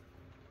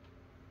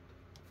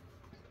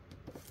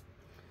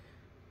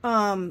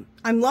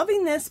 I'm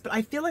loving this, but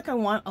I feel like I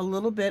want a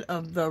little bit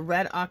of the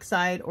red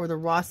oxide or the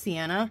raw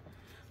sienna.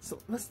 So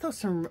let's throw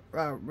some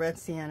red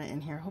sienna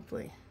in here,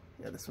 hopefully.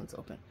 Yeah, this one's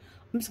open.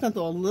 I'm just going to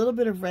throw a little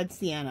bit of red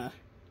sienna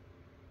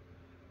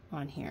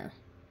on here.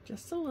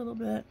 Just a little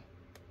bit.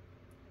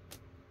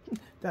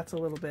 That's a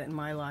little bit in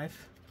my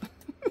life.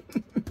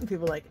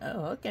 People are like,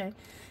 oh, okay.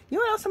 You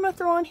know what else I'm going to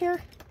throw on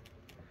here?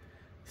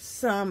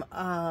 Some,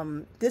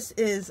 this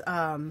is,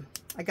 I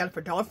got it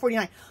for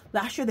 $1.49.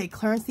 Last year they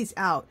clearanced these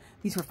out.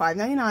 These were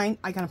 $5.99.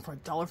 I got them for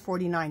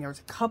 $1.49. There was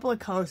a couple of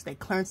colors they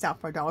clearanced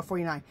out for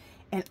 $1.49.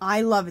 And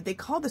I love it. They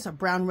call this a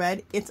brown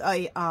red. It's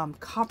a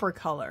copper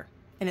color.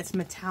 And it's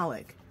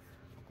metallic.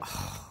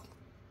 Oh.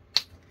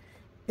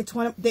 It's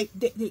one of,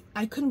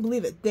 I couldn't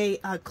believe it. They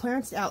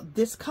clearanced out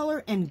this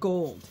color and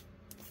gold.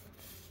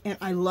 And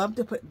I love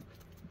to put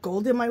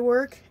gold in my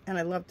work. And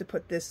I love to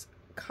put this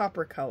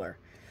copper color.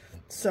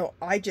 So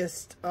I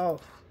just, oh.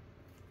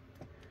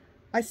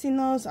 I seen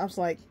those. I was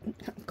like,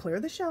 clear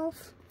the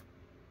shelf.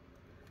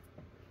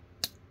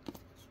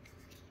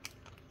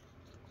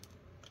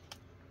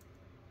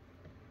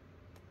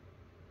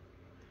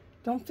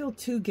 Don't feel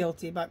too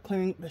guilty about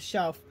clearing the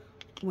shelf.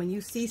 When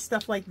you see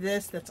stuff like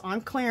this that's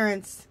on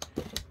clearance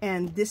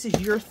and this is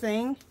your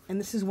thing and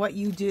this is what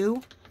you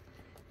do,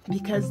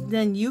 because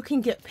then you can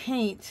get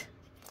paint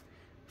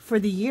for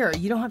the year.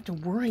 You don't have to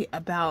worry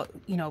about,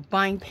 you know,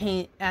 buying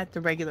paint at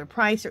the regular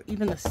price or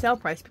even the sale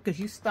price because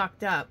you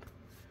stocked up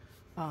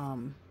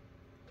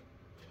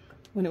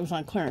when it was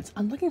on clearance.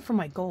 I'm looking for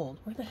my gold.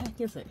 Where the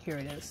heck is it? Here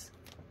it is.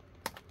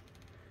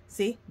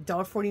 See?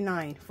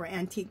 $1.49 for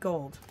antique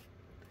gold.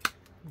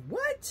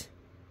 What?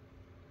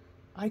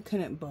 I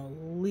couldn't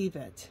believe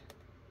it.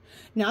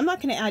 Now, I'm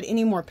not going to add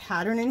any more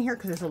pattern in here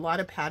because there's a lot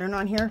of pattern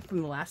on here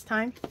from the last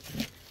time.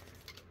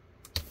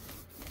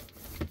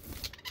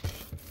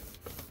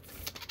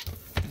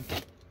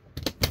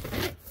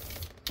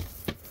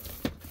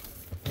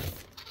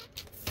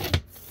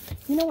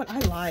 You know what? I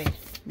lied.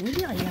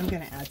 Maybe I am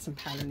going to add some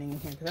patterning in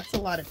here because that's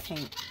a lot of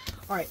paint.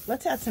 All right,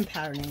 let's add some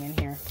patterning in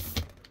here.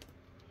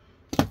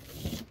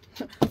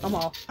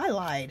 I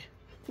lied.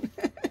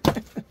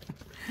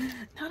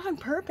 Not on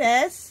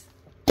purpose.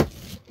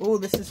 Oh,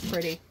 this is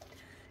pretty.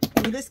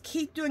 And you just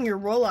keep doing your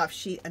roll-off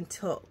sheet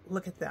until,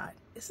 look at that.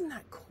 Isn't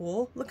that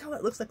cool? Look how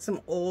it looks like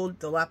some old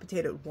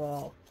dilapidated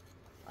wall.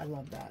 I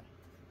love that.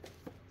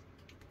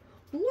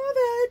 Love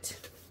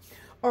it.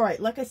 All right,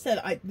 like I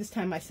said, this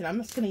time I said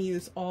I'm just going to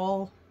use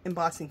all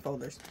embossing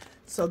folders.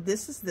 So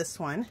this is this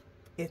one.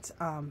 It's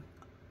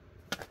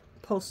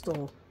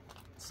postal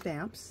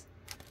stamps.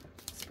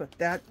 Let's put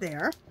that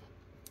there.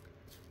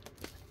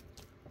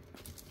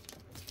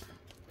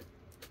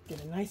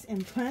 Get a nice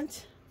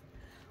imprint.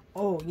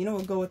 Oh, you know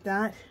what will go with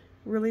that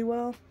really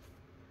well?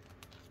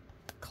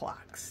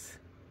 Clocks.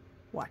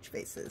 Watch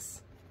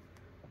faces.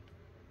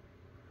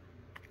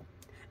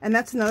 And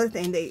that's another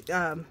thing. They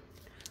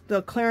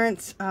the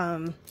clearance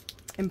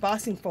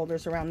embossing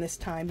folders around this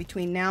time,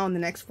 between now and the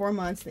next 4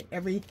 months,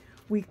 every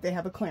week they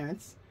have a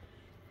clearance.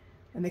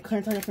 And they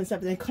clearance on different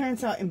stuff. They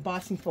clearance out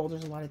embossing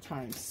folders a lot of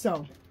times.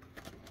 So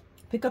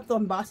pick up the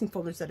embossing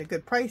folders at a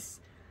good price,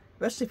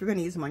 especially if you're going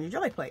to use them on your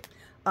jelly plate.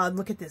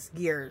 Look at this,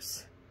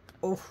 gears.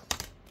 Oh,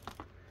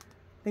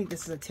 I think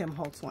this is a Tim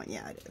Holtz one.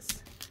 Yeah, it is.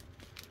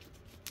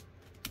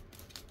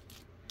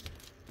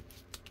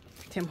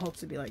 Tim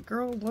Holtz would be like,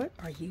 girl, what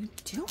are you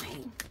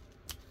doing?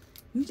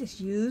 You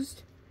just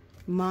used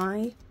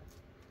my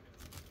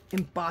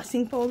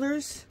embossing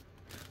folders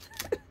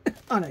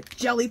on a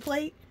jelly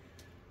plate?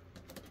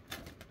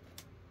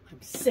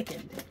 I'm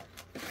sickened.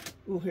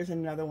 Ooh, here's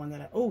another one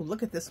that oh,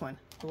 look at this one.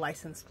 A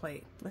license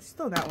plate. Let's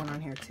throw that one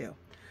on here too.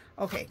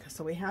 Okay,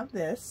 so we have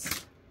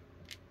this.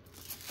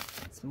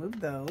 Let's move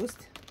those.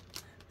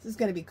 This is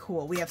going to be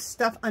cool. We have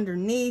stuff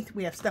underneath.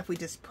 We have stuff we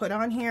just put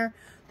on here.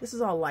 This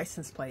is all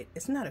license plate.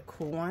 Isn't that a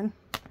cool one?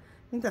 I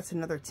think that's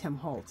another Tim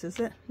Holtz, is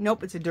it?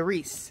 Nope, it's a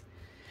Doris.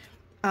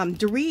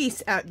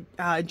 Doris at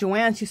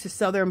Joann's used to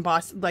sell their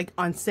like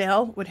on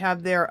sale, would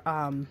have their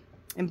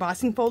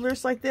embossing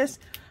folders like this.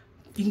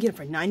 You can get it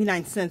for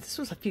 99 cents. This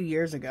was a few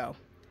years ago.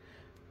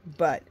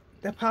 But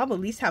they'll probably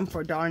at least have them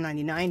for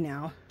 $1.99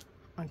 now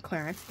on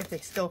clearance, if they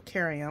still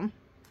carry them.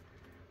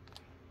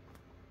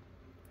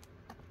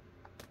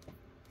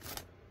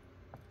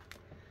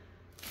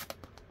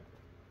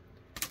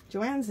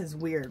 Joann's is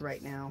weird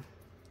right now.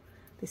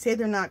 They say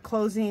they're not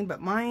closing,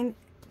 but mine,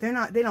 they're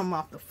not. They don't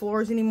mop the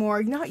floors anymore.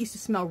 You know how it used to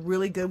smell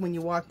really good when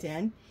you walked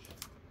in?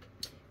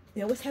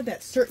 They always had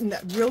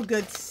that real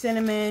good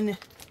cinnamon,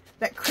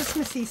 that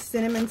Christmassy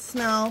cinnamon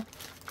smell.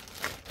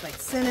 Like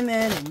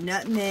cinnamon and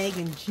nutmeg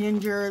and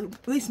ginger.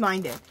 At least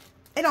mine did.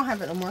 They don't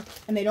have it no more.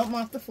 And they don't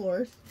mop the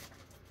floors.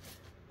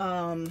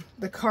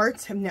 The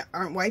carts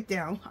aren't wiped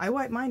down. I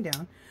wipe mine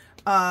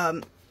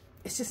down.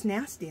 It's just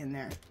nasty in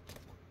there.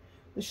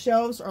 The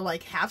shelves are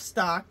like half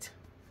stocked.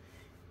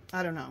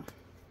 I don't know.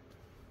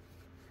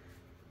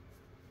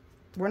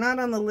 We're not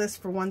on the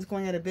list for ones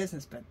going out of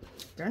business, but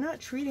they're not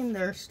treating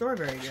their store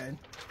very good.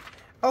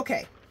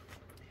 Okay.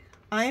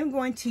 I am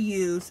going to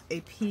use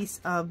a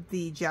piece of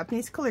the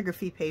Japanese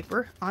calligraphy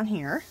paper on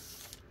here.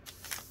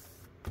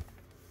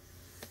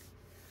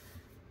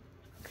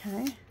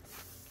 Okay.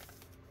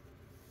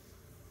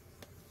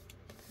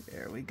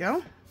 There we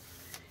go.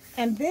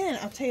 And then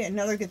I'll tell you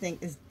another good thing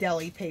is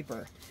deli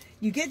paper.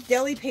 You get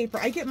deli paper.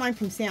 I get mine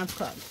from Sam's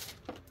Club.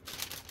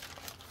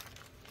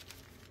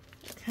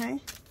 Okay.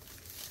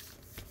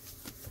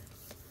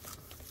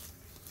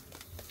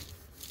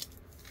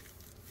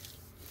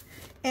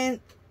 And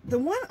the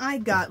one I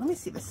got, let me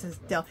see if it says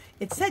deli.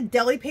 It said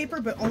deli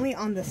paper, but only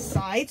on the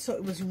side, so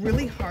it was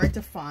really hard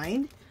to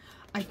find.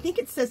 I think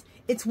it says,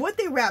 it's what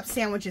they wrap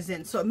sandwiches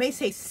in, so it may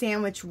say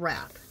sandwich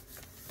wrap.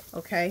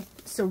 Okay,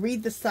 so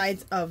read the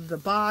sides of the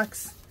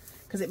box,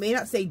 because it may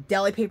not say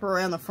deli paper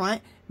around the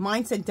front.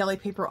 Mine said deli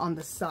paper on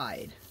the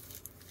side.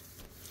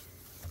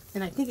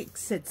 And I think it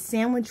said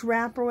sandwich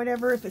wrap or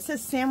whatever. If it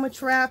says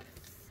sandwich wrap,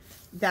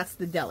 that's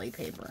the deli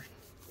paper.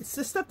 It's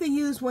the stuff they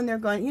use when they're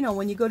going, you know,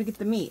 when you go to get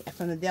the meat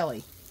from the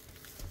deli.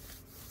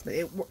 But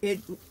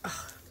if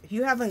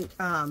you haven't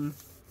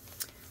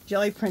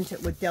jelly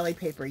printed with deli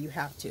paper, you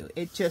have to.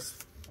 It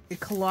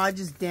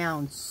collages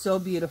down so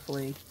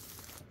beautifully.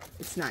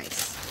 It's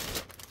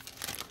nice.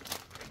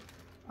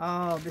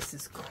 Oh, this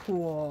is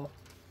cool.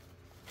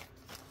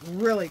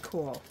 Really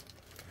cool.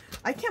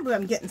 I can't believe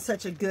I'm getting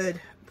such good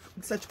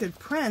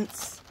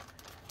prints.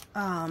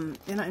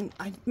 And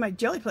my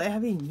jelly plate, I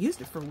haven't even used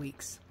it for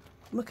weeks.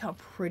 Look how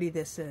pretty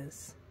this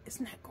is.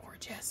 Isn't that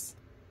gorgeous?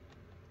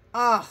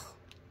 Oh,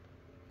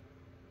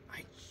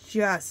 I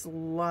just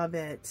love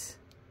it.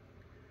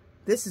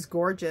 This is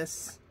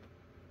gorgeous.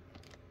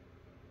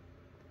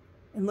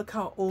 And look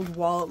how old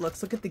wall it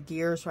looks. Look at the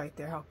gears right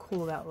there. How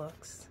cool that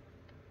looks.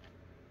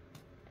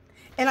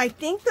 And I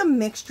think the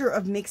mixture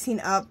of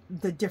mixing up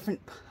the different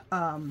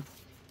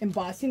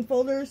embossing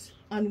folders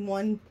on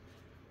one,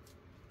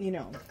 you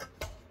know,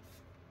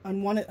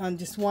 on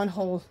just one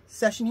whole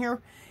session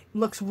here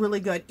looks really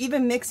good.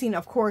 Even mixing,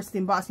 of course, the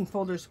embossing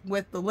folders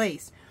with the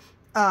lace.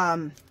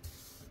 Instead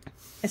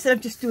of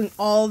just doing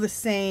all the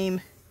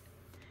same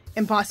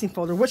embossing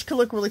folder, which could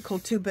look really cool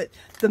too, but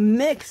the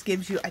mix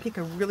gives you, I think,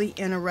 a really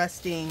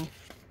interesting,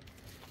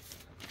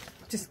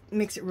 just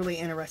makes it really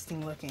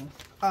interesting looking.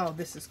 Oh,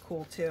 this is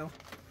cool too.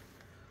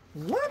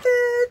 Love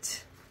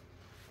it!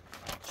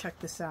 Check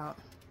this out.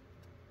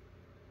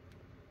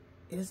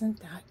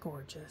 Isn't that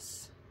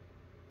gorgeous?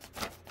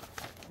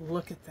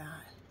 Look at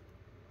that.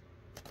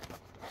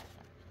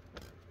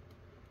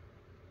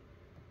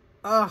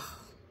 Oh,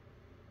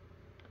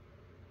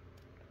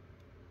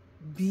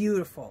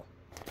 beautiful.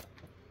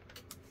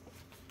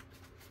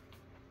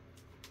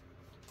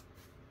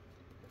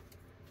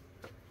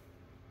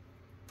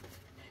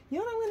 You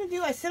know what I'm going to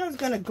do? I said I was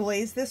going to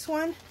glaze this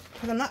one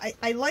because I'm not,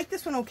 I like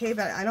this one okay,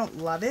 but I don't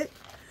love it.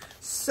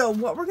 So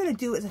what we're going to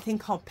do is a thing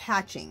called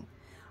patching.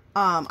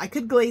 I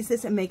could glaze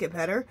this and make it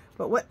better,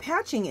 but what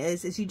patching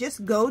is you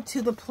just go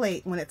to the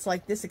plate when it's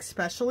like this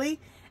especially,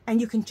 and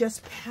you can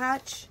just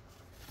patch,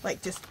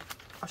 like just,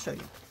 I'll show you.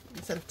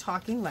 Instead of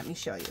talking, let me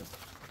show you.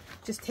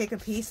 Just take a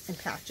piece and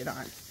patch it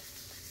on.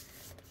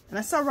 And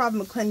I saw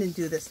Robyn McClendon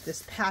do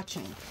this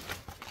patching,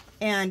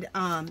 and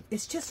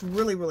it's just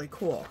really, really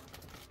cool.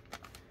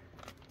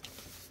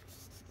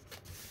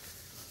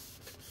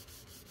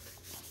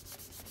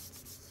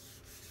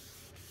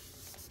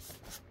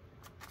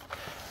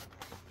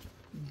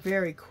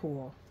 Very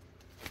cool.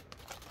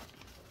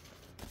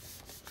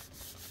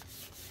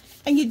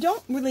 And you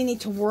don't really need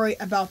to worry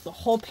about the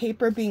whole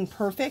paper being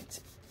perfect.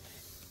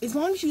 As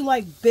long as you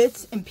like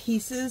bits and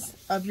pieces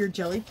of your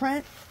jelly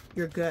print,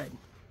 you're good.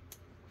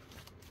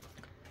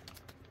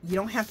 You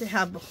don't have to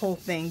have the whole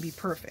thing be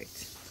perfect.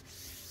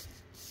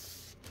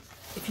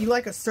 If you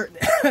like a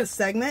certain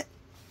segment,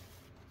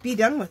 be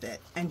done with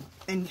it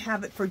and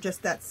have it for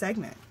just that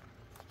segment.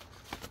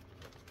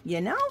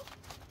 You know?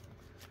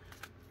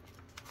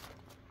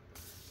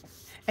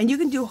 And you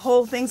can do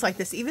whole things like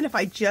this, even if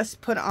I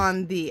just put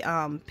on the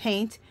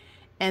paint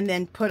and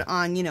then put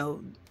on, you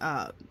know,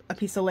 a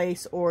piece of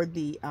lace or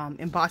the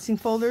embossing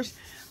folders.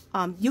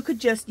 You could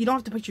just, you don't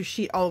have to put your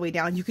sheet all the way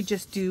down. You could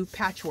just do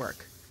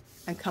patchwork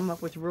and come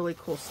up with really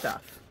cool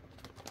stuff.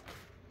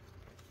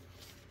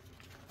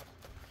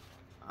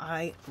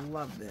 I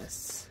love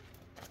this.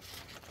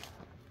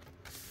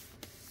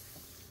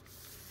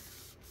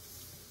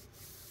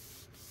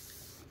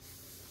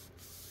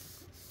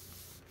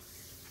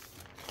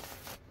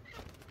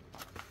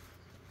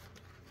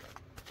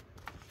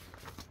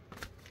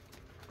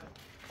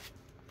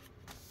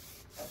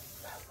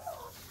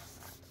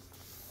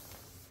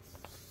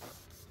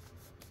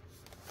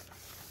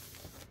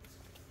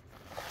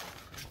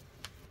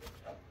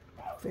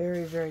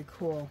 Very, very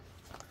cool.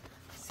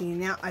 See,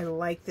 now I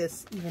like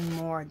this even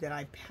more that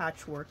I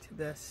patchworked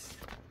this.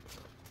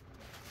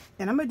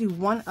 And I'm going to do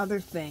one other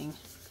thing,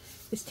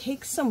 is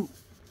take some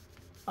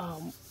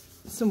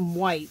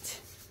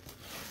white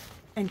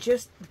and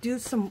just do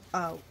some,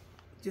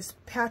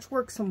 just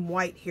patchwork some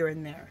white here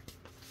and there.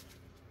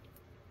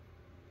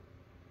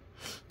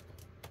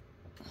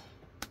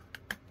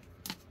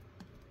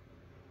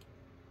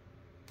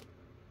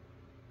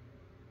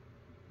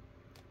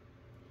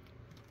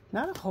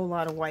 Not a whole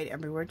lot of white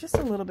everywhere, just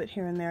a little bit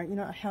here and there. You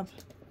know, I have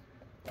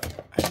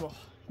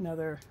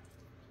another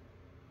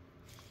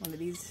one of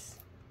these.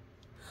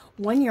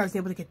 One year I was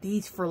able to get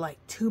these for like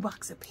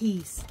 $2 a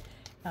piece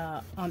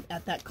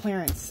at that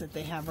clearance that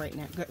they have right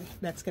now.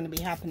 That's going to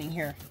be happening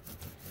here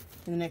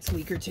in the next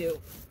week or two.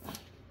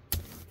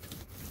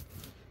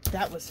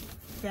 That was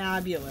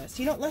fabulous.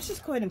 You know, let's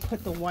just go ahead and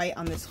put the white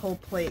on this whole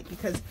plate,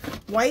 because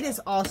white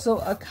is also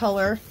a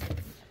color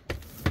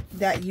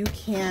that you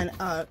can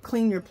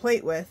clean your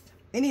plate with.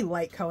 Any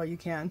light color you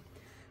can,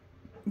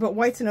 but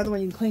white's another one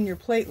you can clean your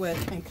plate with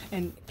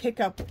and pick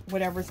up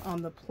whatever's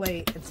on the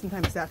plate, and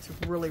sometimes that's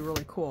really,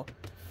 really cool.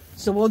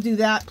 So we'll do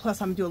that,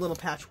 plus I'm gonna do a little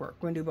patchwork.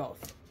 We're gonna do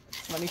both.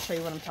 Let me show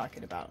you what I'm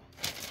talking about.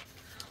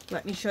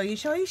 Let me show you.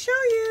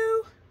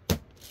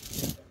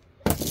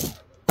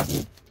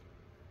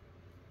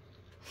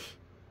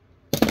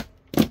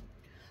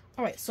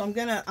 All right, so I'm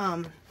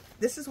gonna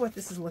this is what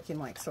this is looking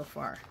like so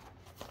far.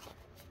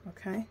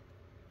 Okay,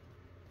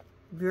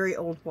 very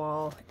old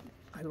wall.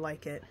 I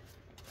like it,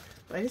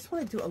 but I just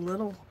want to do a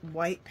little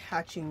white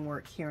patching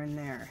work here and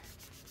there.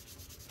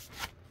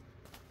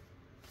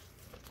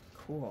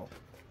 Cool.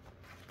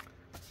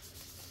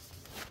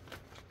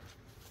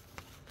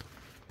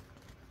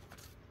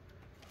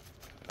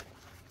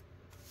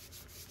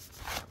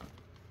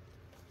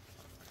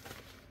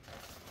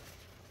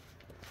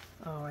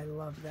 Oh, I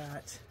love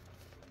that.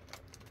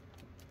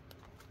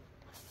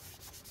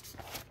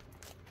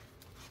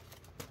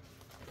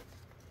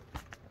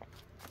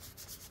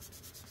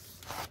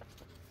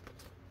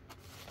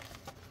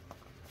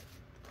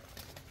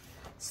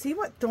 See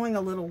what throwing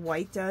a little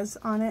white does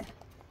on it?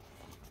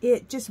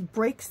 It just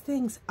breaks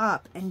things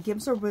up and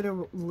gives a bit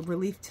of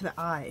relief to the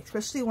eye,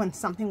 especially when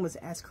something was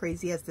as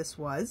crazy as this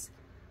was.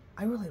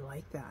 I really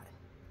like that.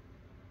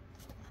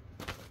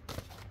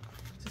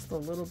 Just a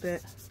little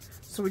bit.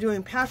 So we're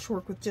doing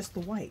patchwork with just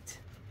the white.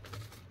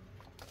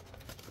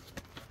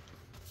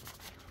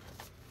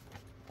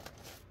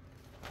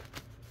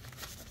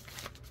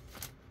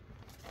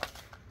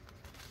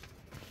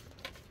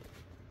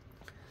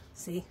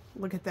 See,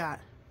 look at that.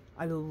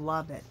 I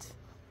love it.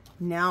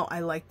 Now I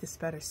like this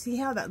better. See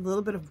how that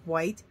little bit of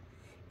white,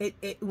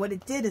 what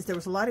it did is there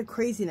was a lot of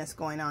craziness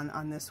going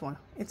on this one.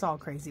 It's all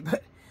crazy,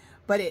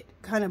 but it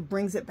kind of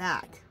brings it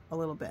back a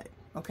little bit,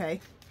 okay?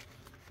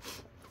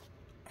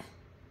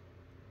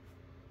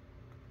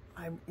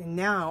 And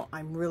now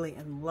I'm really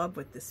in love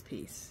with this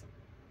piece.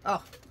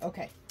 Oh,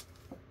 okay.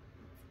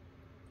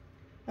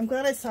 I'm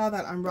glad I saw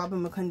that on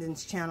ROBYN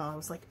McClendon's channel. I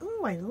was like,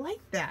 oh, I like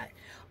that.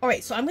 All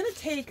right, so I'm going to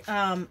take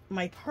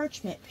my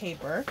parchment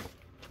paper,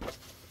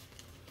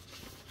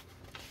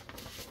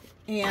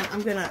 and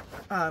I'm going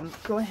to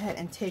go ahead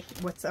and take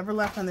what's ever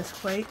left on this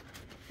plate,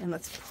 and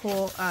let's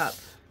pull up.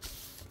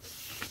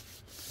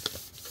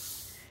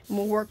 And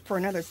we'll work for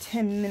another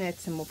 10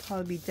 minutes, and we'll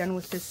probably be done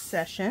with this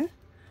session.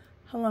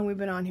 How long have we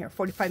been on here?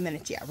 45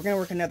 minutes. Yeah, we're going to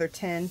work another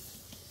 10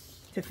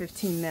 to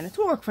 15 minutes.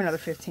 We'll work for another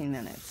 15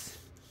 minutes.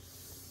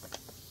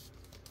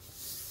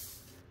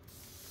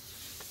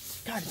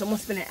 God, it's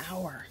almost been an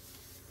hour.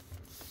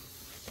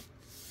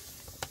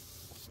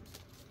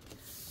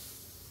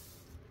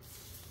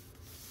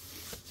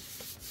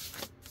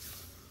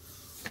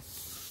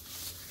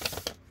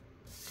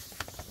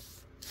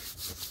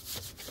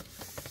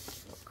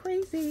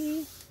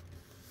 Crazy.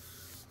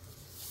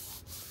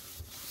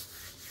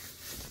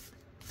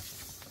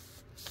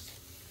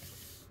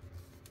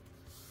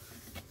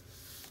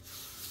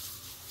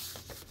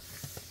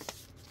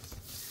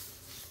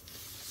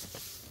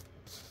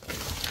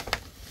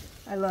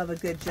 I love a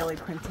good jelly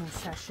printing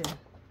session.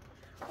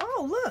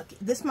 Oh, look,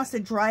 this must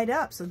have dried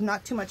up, so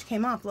not too much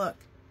came off. Look.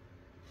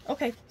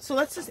 Okay, so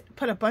let's just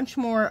put a bunch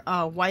more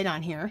white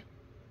on here.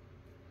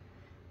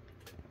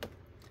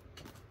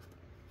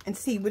 And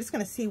see, we're just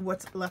going to see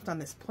what's left on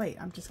this plate.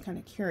 I'm just kind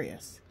of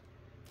curious.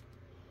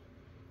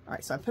 All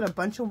right, so I put a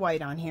bunch of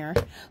white on here.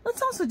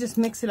 Let's also just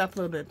mix it up a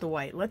little bit, the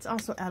white. Let's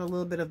also add a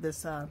little bit of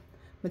this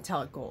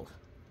metallic gold.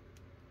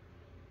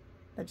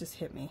 That just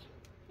hit me.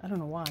 I don't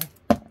know why.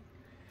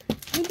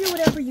 You do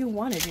whatever you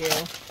want to do.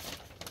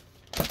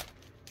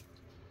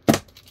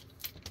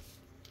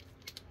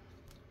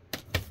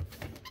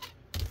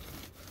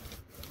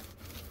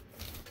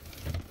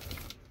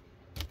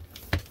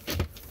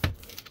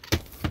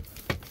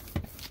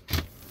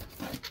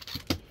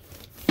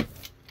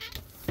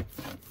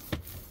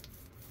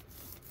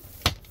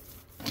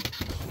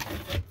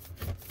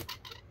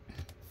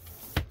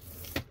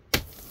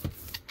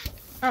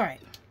 All right.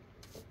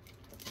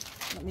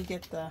 Let me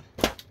get the...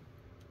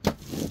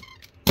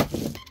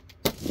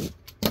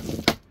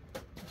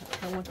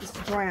 I want this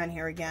to dry on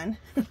here again.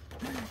 So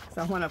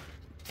I want to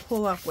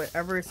pull up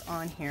whatever is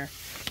on here.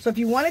 So if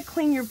you want to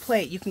clean your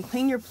plate, you can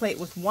clean your plate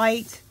with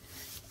white.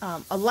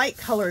 A light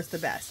color is the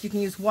best. You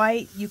can use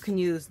white. You can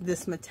use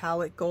this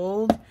metallic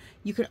gold.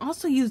 You can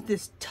also use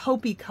this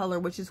taupey color,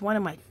 which is one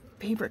of my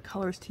favorite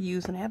colors to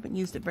use, and I haven't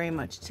used it very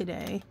much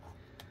today.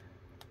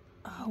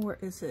 Oh, where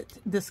is it?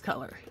 This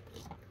color.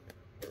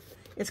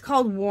 It's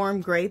called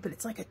warm gray, but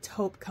it's like a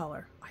taupe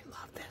color. I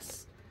love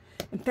this.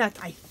 In fact,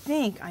 I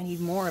think I need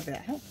more of it.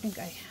 I don't think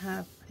I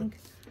have. I think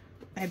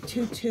I have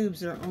 2 tubes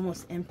that are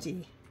almost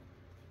empty.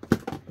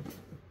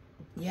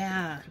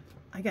 Yeah,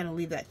 I gotta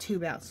leave that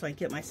tube out so I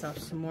get myself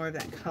some more of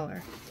that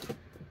color.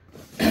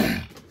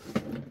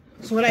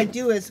 So what I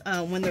do is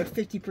when they're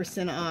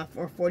 50% off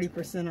or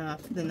 40%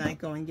 off, then I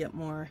go and get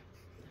more.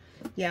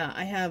 Yeah,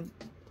 I have,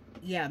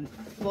 yeah,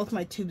 both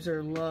my tubes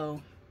are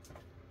low.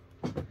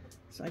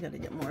 So I gotta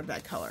get more of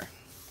that color.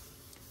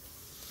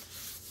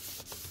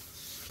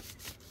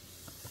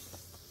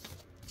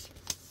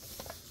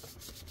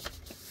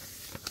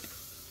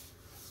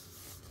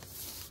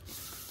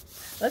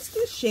 Let's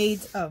do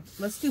shades of,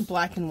 let's do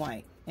black and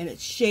white. And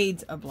it's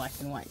shades of black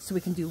and white. So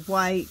we can do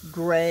white,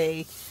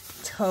 gray,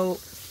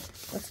 taupe.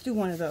 Let's do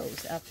one of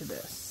those after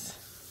this.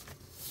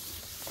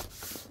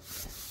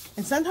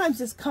 And sometimes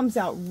this comes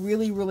out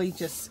really, really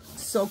just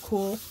so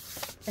cool.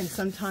 And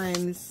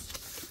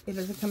sometimes it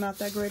doesn't come out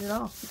that great at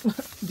all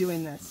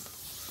doing this.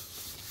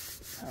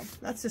 So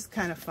that's just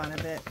kind of fun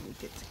of it. We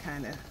get to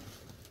kind of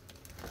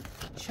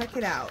check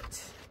it out.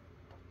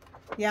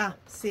 Yeah,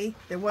 see,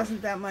 there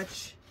wasn't that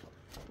much.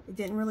 It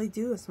didn't really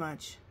do as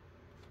much.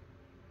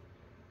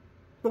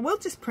 But we'll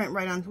just print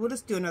right on, we'll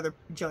just do another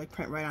jelly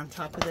print right on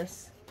top of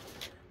this.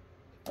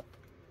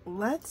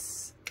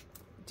 Let's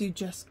do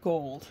just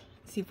gold.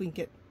 See if we can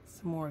get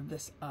some more of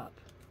this up.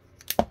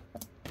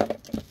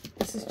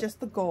 This is just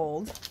the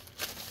gold.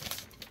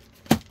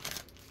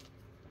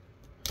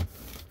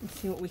 Let's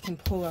see what we can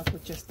pull up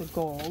with just the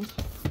gold.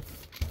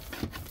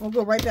 We'll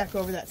go right back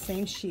over that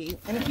same sheet.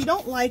 And if you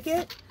don't like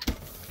it,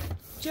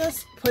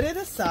 just put it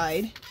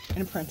aside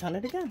and print on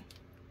it again.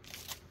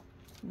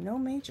 No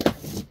major.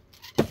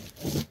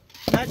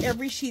 Not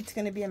every sheet's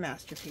going to be a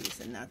masterpiece,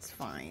 and that's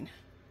fine.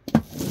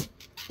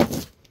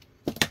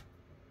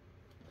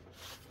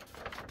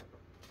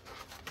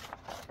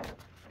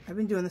 I've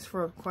been doing this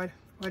for quite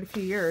a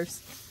few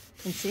years.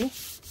 And see,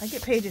 I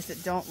get pages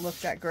that don't look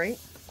that great.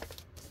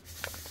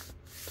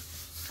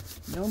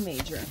 No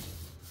major.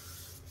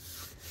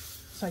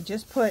 So I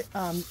just put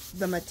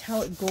the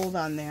metallic gold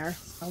on there.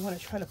 I want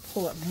to try to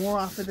pull up more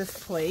off of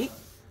this plate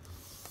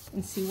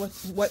and see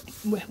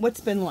what's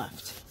been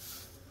left.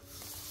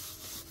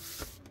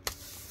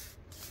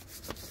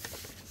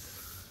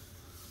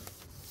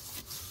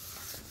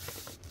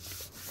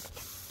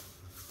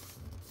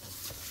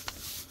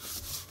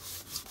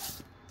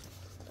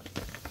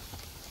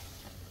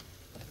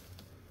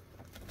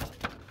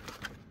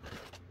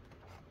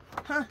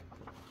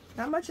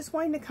 not much is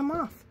going to come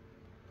off.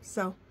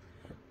 So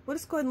we'll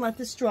just go ahead and let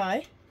this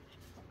dry.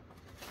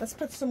 Let's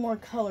put some more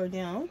color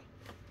down.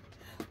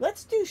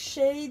 Let's do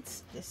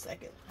shades. Just a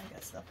second. I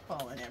got stuff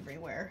falling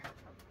everywhere.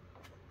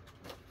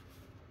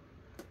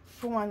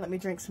 For one, let me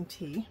drink some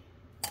tea.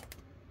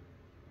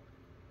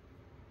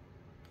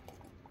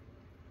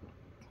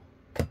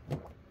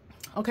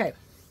 Okay.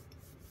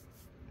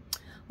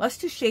 Let's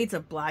do shades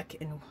of black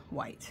and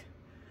white.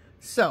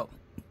 So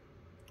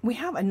we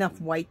have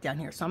enough white down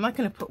here, so I'm not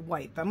going to put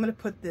white, but I'm going to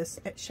put this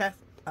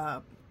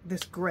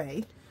this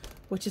gray,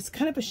 which is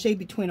kind of a shade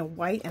between a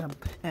white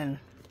and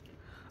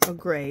a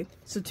gray.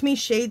 So to me,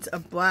 shades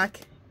of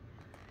black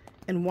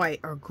and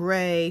white are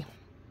gray.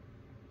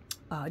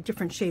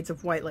 Different shades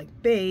of white like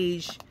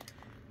beige.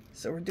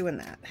 So we're doing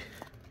that.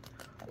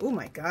 Oh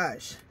my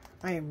gosh,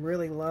 I am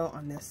really low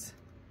on this.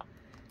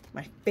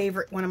 My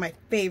favorite, one of my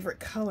favorite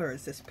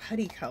colors, this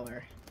putty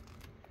color.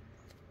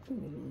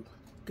 Ooh,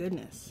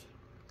 goodness.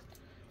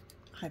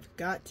 I've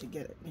got to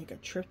get it, make a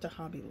trip to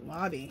Hobby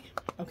Lobby.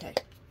 Okay,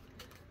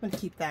 I'm gonna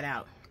keep that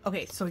out.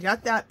 Okay, so we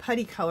got that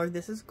putty color.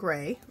 This is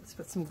gray. Let's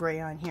put some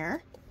gray on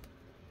here.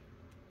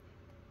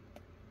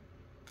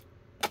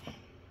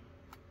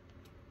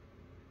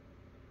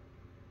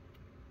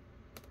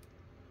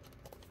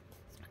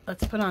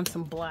 Let's put on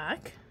some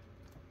black.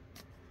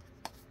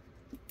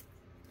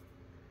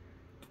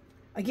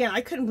 Again,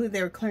 I couldn't believe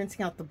they were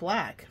clearancing out the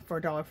black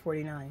for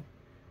 $1.49.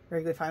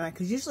 Regularly $5.99,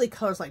 because usually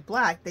colors like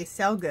black, they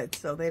sell good,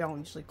 so they don't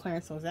usually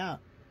clearance those out.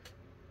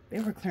 They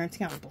were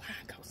clearancing out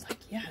black. I was like,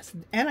 yes.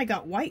 And I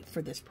got white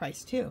for this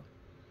price too.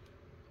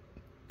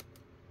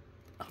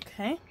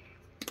 Okay.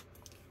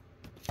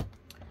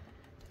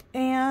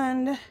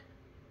 And let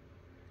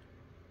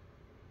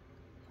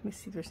me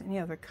see if there's any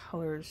other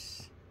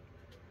colors.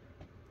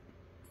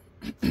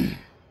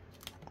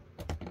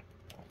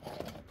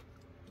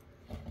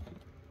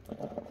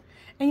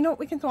 And you know what?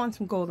 We can throw on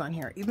some gold on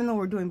here. Even though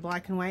we're doing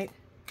black and white,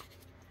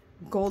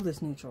 gold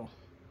is neutral.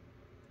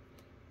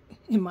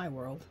 In my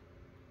world.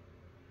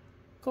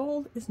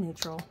 Gold is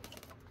neutral.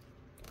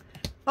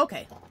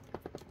 Okay.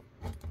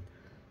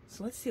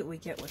 So let's see what we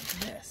get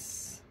with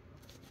this.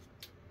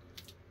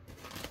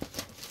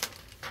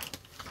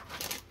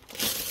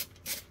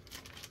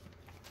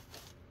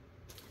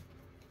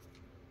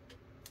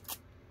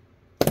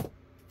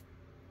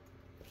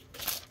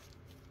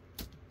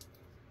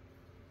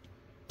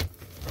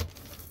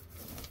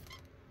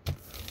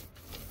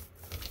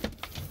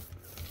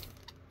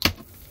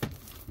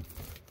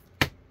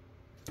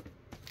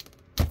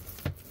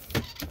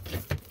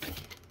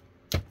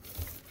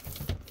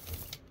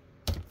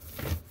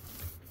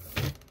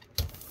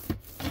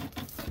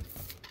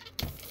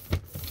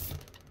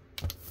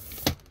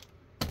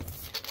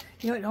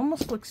 You know, it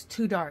almost looks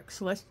too dark,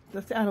 so let's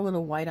add a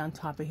little white on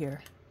top of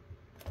here.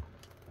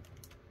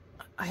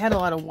 I had a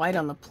lot of white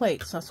on the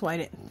plate, so that's why I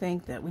didn't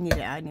think that we need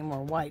to add any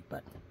more white,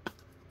 but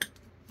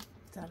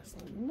let's add us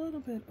a little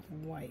bit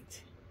of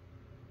white.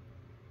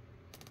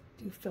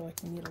 I do feel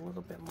like we need a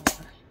little bit more.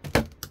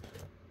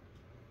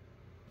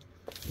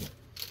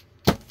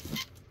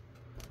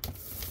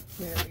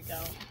 There we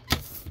go.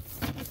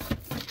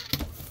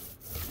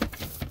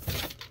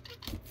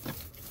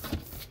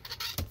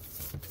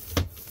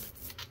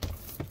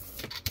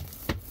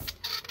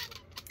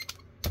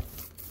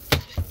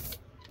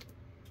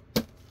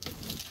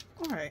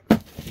 Alright,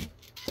 let's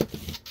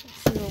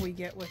see what we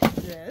get with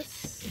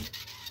this.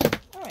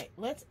 Alright,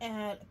 let's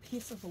add a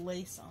piece of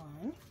lace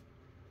on.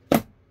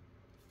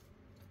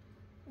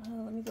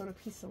 Let me go to a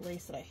piece of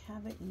lace that I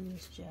haven't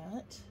used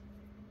yet.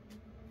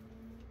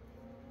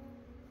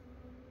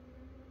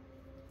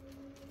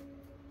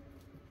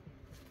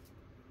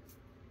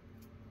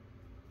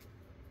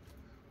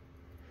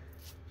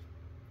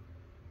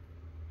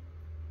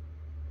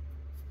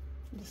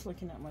 I'm just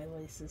looking at my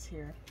laces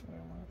here, what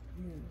I want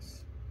to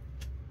use.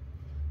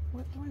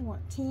 What do I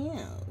want to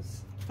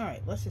use? All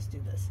right, let's just do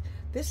this.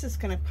 This is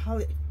going to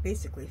probably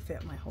basically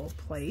fit my whole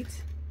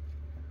plate.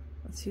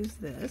 Let's use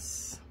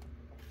this.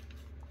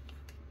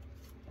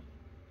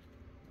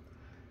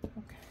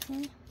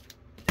 Okay.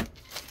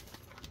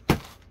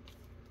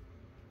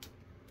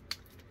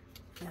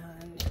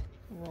 And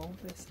roll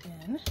this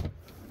in.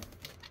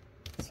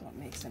 So it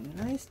makes a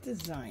nice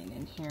design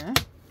in here.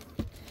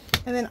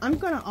 And then I'm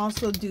going to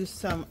also do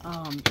some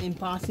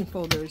embossing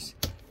folders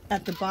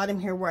at the bottom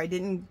here where I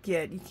didn't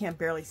get, you can't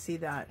barely see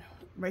that.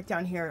 Right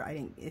down here, I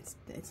didn't,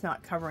 it's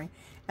not covering.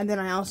 And then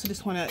I also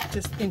just want to,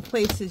 just in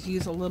places,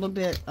 use a little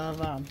bit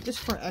of, just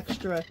for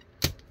extra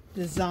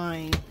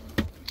design,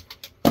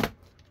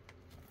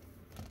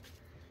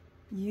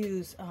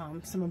 use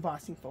some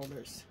embossing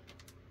folders.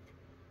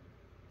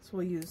 So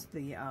we'll use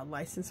the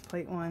license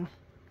plate one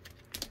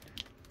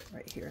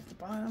right here at the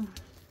bottom.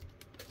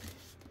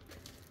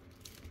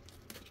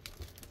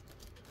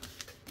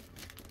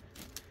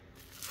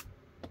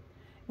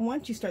 And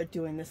once you start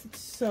doing this, it's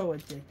so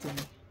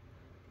addicting.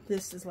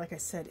 This is, like I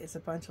said, is a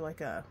bunch of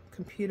like a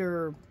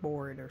computer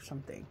board or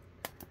something,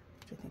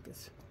 which I think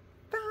is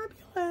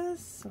fabulous.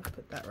 So I'll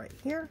put that right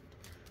here.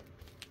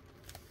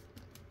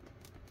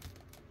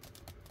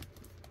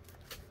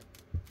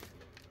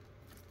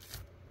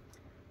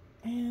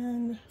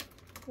 And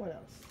what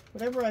else?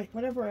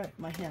 Whatever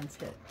my hands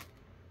hit.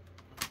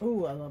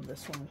 Oh, I love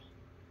this one.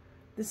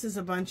 This is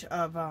a bunch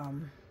of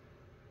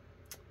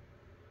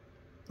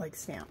like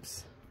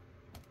stamps.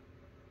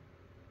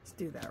 Let's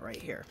do that right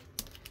here.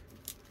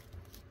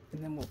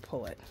 And then we'll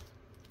pull it.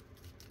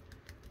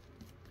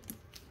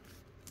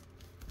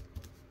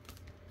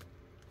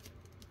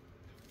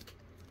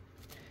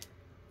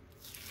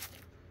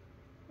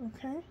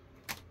 Okay.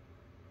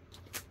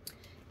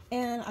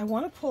 And I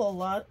want to pull a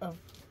lot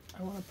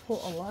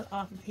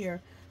off of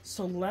here.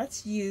 So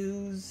let's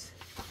use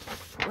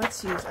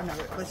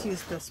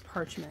this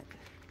parchment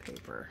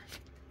paper.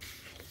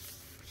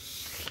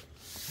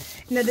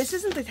 Now this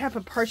isn't the type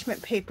of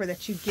parchment paper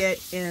that you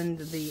get in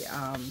the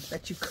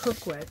that you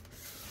cook with.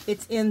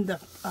 It's in the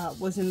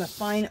was in the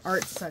fine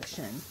art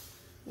section,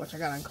 which I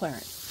got on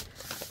clearance.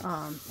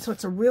 So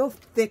it's a real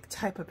thick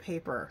type of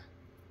paper.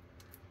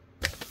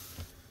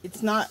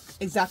 It's not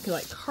exactly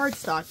like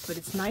cardstock, but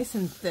it's nice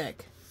and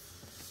thick.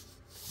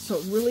 So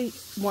it really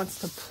wants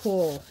to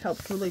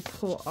helps really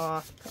pull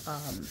off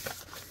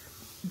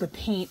the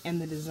paint and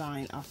the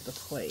design off the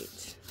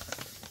plate.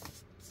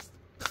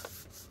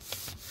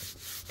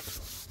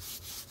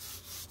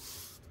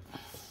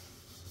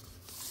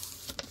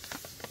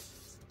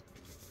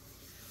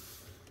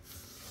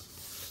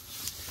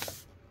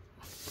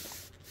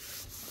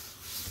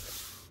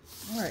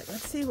 All right,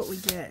 let's see what we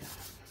get.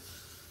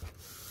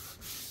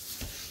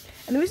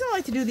 And the reason I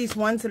like to do these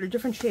ones that are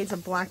different shades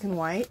of black and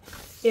white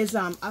is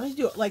I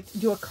like to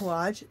do a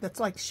collage that's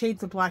like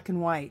shades of black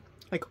and white.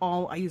 Like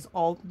I use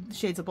all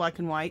shades of black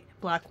and white,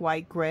 black,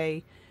 white,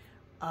 gray,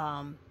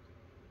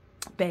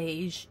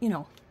 beige, you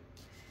know.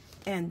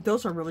 And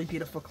those are really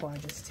beautiful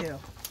collages too.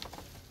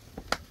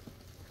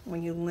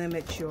 When you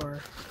limit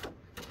your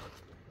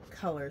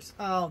colors.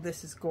 Oh,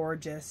 this is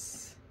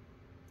gorgeous.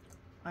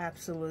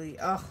 Absolutely.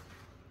 Oh,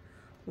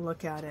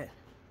 look at it.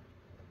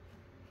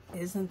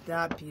 Isn't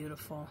that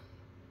beautiful?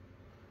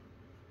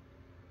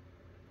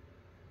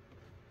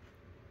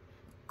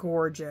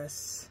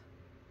 Gorgeous.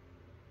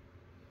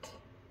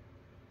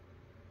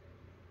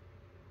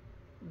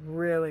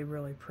 Really,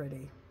 really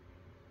pretty.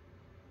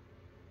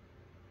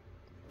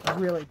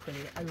 Really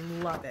pretty. I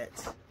love it.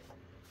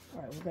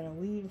 All right, we're going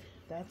to leave.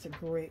 That's a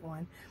great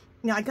one.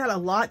 Now, I got a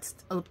lot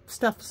of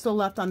stuff still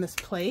left on this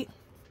plate.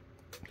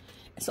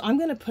 So I'm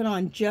going to put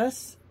on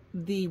just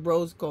the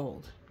rose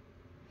gold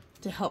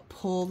to help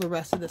pull the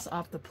rest of this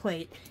off the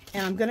plate.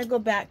 And I'm going to go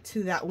back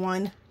to that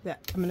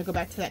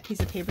piece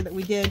of paper that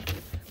we did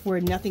where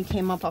nothing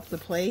came up off the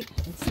plate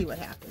and see what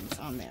happens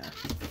on there.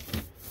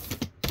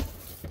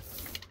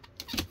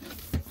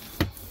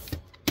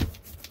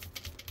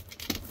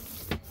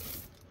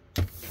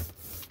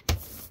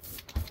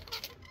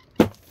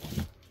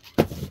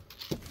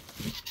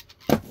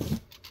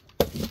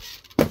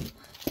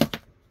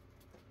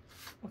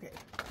 Okay.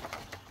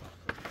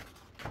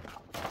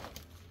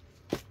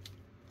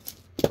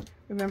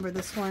 Remember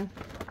this one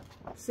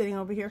sitting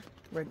over here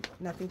where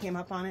nothing came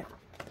up on it?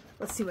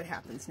 Let's see what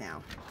happens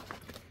now.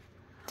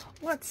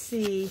 Let's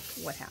see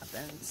what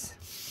happens.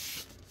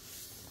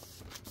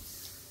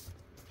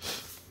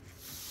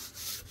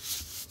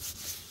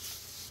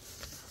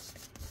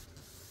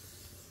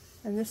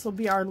 And this will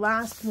be our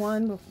last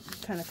one. We'll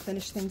kind of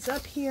finish things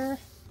up here.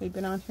 We've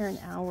been on here an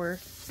hour.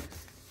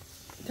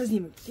 It doesn't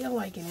even feel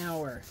like an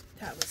hour.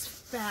 That was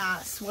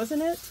fast,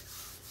 wasn't it?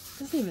 It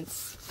doesn't even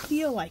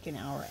feel like an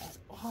hour at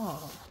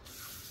all.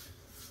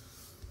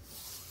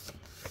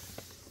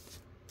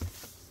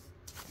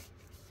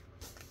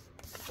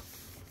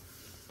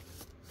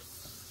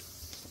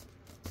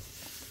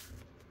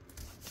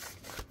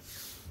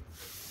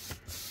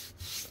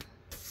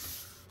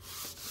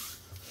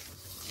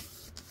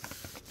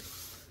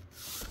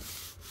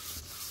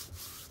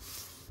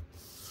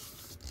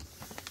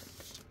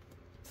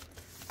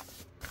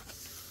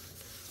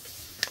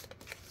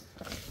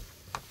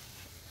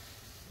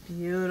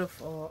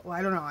 Beautiful. Well,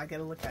 I don't know. I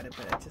gotta look at it,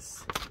 but it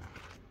just...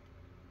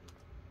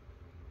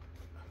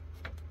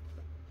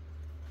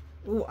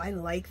 Ooh, I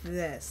like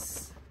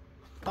this.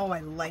 Oh, I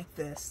like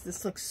this.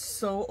 This looks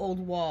so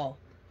old wall.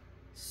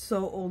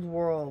 So old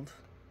world.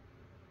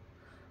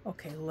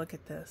 Okay, look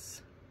at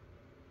this.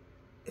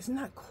 Isn't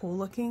that cool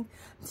looking?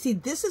 See,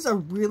 this is a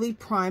really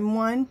prime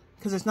one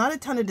because there's not a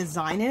ton of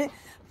design in it,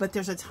 but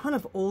there's a ton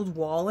of old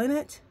wall in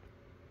it.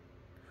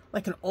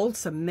 Like an old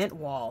cement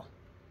wall.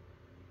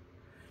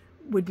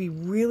 Would be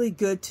really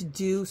good to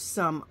do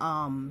some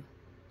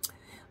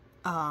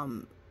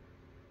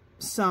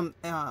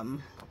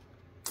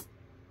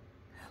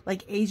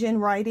like Asian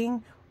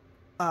writing,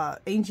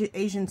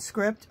 Asian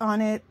script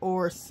on it,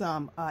 or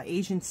some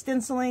Asian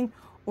stenciling,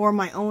 or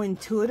my own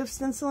intuitive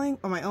stenciling,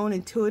 or my own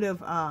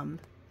intuitive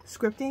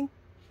scripting,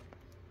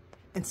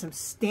 and some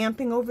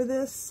stamping over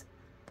this.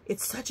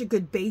 It's such a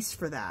good base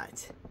for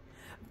that.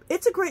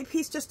 It's a great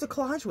piece just to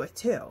collage with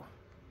too.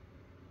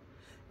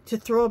 To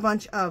throw a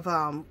bunch of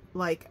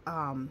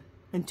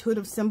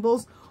intuitive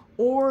symbols,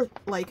 or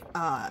like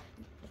I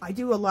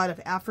do a lot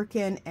of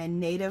African and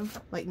Native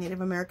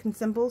American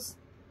symbols.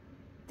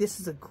 this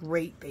is a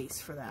great base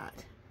for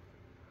that.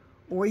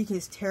 Or you can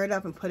just tear it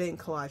up and put it in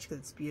collage because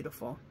it's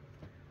beautiful.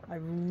 I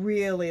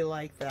really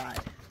like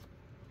that.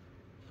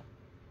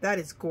 That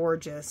is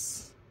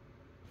gorgeous.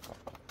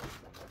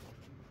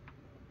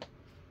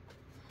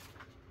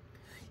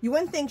 You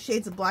wouldn't think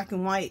shades of black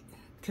and white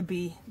could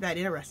be that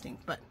interesting,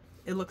 but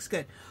it looks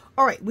good.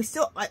 All right, we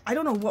still, I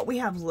don't know what we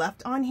have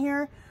left on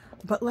here,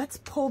 but let's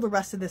pull the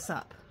rest of this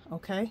up,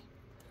 okay?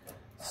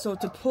 So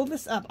to pull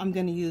this up, I'm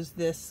going to use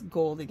this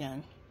gold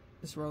again,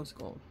 this rose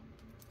gold.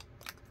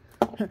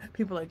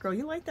 People are like, girl,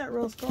 you like that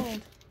rose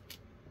gold?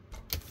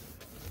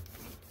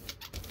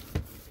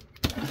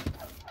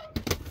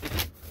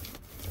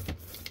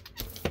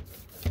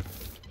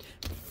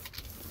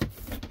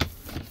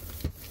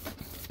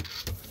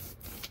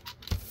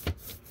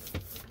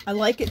 I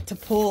like it to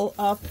pull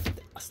up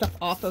stuff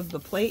off of the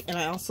plate, and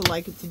I also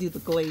like it to do the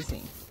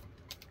glazing.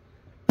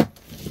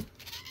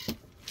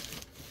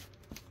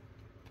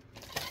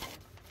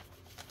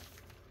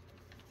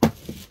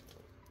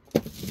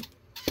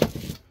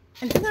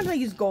 And sometimes I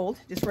use gold,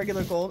 just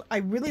regular gold. I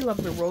really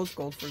love the rose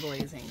gold for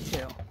glazing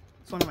too.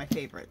 It's one of my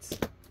favorites.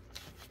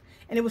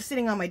 And it was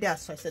sitting on my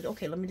desk, so I said,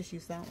 okay, let me just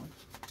use that one.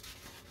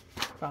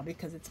 Probably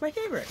because it's my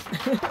favorite.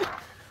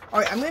 All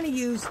right, I'm going to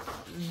use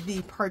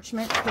the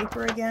parchment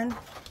paper again.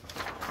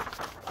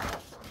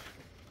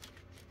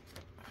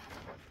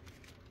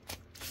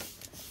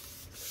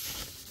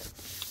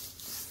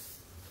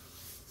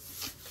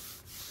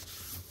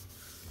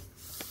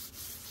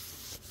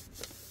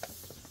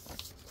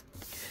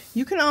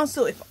 You can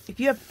also, if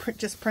you have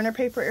just printer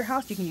paper at your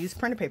house, you can use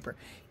printer paper.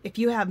 If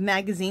you have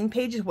magazine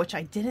pages, which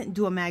I didn't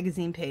do a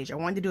magazine page. I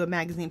wanted to do a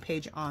magazine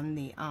page on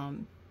the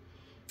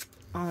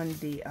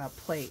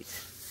plate.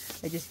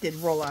 I just did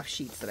roll-off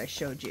sheets that I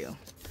showed you.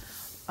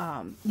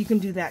 You can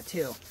do that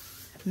too.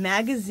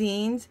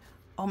 Magazines,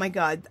 oh my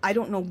God, I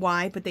don't know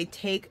why, but they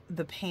take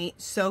the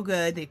paint so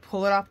good. They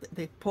pull it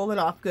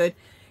off good.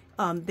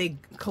 They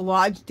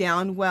collage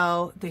down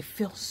well. They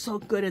feel so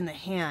good in the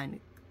hand.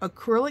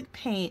 Acrylic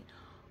paint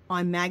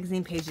on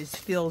magazine pages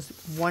feels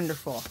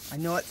wonderful. I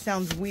know it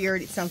sounds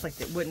weird. It sounds like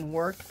it wouldn't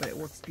work, but it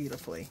works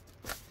beautifully.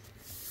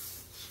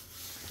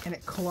 And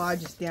it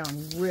collages down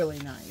really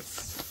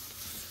nice.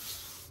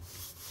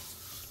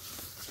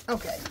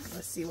 Okay,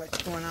 let's see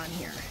what's going on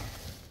here.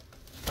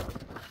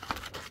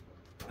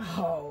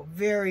 Oh,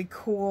 very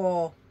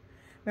cool.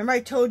 Remember I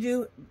told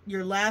you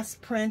your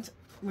last print,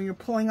 when you're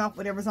pulling off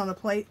whatever's on the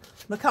plate,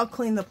 look how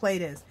clean the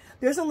plate is.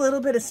 There's a little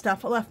bit of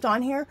stuff left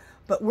on here,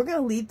 but we're going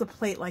to leave the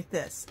plate like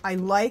this. I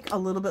like a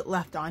little bit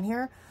left on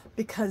here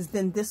because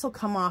then this will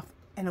come off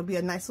and it'll be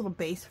a nice little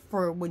base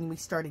for when we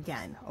start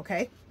again,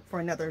 okay? For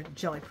another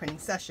jelly printing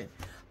session.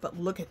 But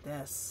look at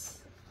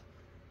this.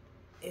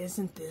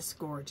 Isn't this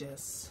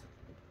gorgeous?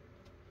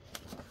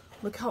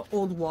 Look how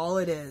old wall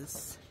it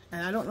is.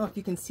 And I don't know if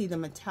you can see the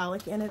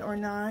metallic in it or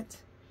not.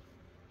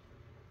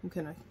 I'm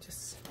going to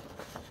just...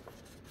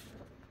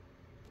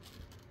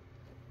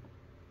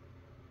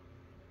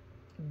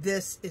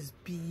 This is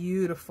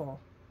beautiful.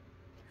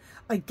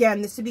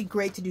 Again, this would be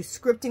great to do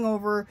scripting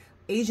over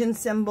Asian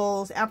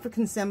symbols,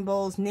 African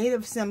symbols,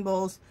 native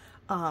symbols,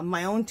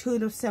 my own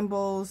intuitive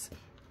symbols,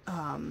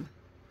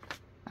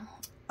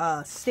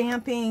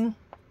 stamping,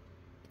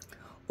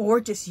 or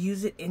just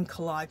use it in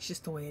collage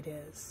just the way it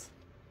is.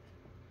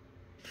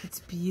 It's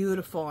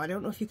beautiful. I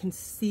don't know if you can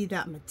see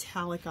that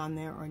metallic on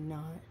there or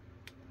not.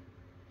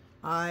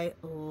 I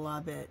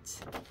love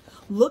it.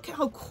 Look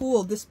how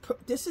cool this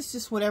is.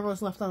 Just whatever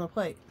was left on the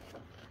plate.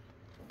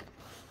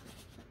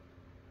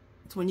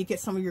 It's when you get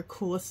some of your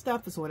coolest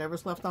stuff is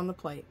whatever's left on the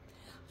plate.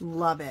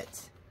 Love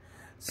it.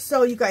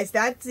 So you guys,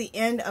 that's the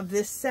end of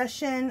this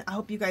session. I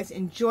hope you guys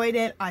enjoyed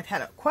it. I've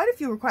had quite a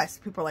few requests.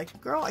 People are like,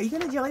 girl, are you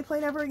going to jelly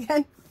plate ever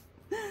again?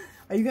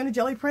 Are you going to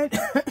jelly print?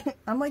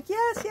 I'm like,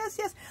 yes, yes,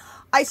 yes.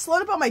 I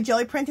slowed up on my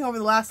jelly printing over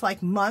the last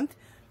like month,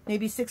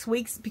 maybe 6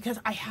 weeks, because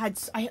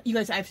you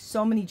guys, I have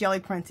so many jelly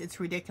prints, it's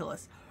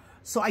ridiculous.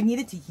 So I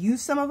needed to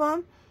use some of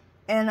them,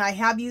 and I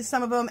have used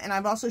some of them, and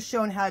I've also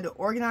shown how to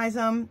organize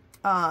them.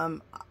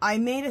 I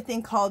made a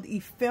thing called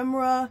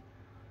ephemera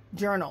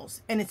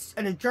journals, and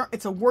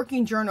it's a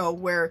working journal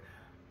where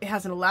it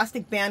has an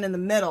elastic band in the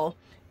middle,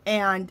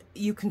 and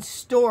you can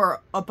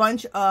store a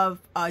bunch of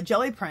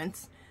jelly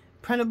prints,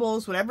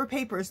 printables, whatever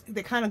papers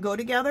that kind of go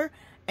together,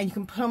 and you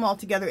can put them all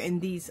together in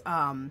these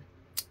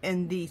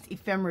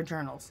ephemera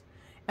journals.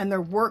 And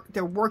they're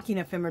working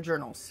ephemera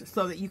journals,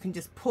 so that you can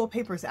just pull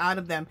papers out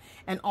of them,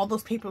 and all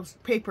those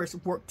papers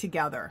work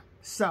together.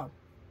 So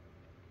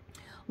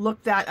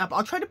look that up.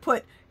 I'll try to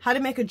put how to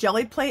make a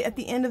jelly plate at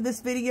the end of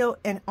this video,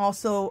 and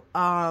also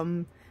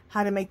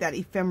how to make that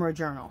ephemera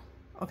journal.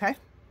 Okay.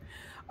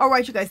 All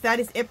right, you guys, that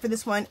is it for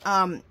this one.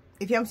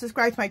 If you haven't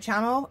subscribed to my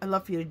channel, I'd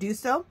love for you to do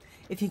so.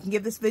 If you can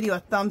give this video a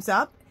thumbs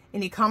up.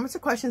 Any comments or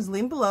questions,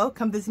 leave them below.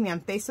 Come visit me on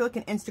Facebook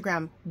and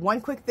Instagram.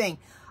 One quick thing.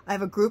 I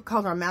have a group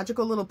called Our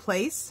Magical Little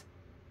Place.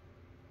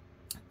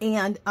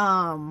 And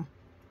come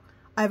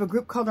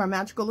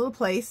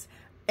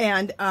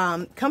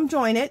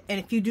join it. And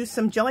if you do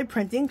some jelly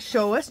printing,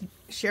 share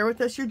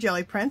with us your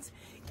jelly prints.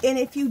 And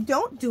if you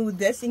don't do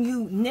this and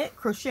you knit,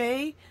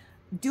 crochet,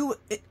 do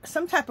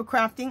some type of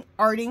crafting,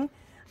 arting,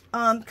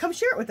 come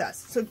share it with us.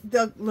 So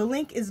the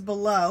link is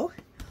below.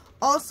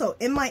 Also,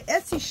 in my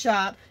Etsy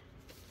shop,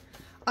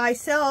 I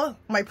sell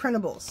my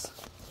printables.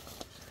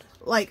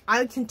 Like,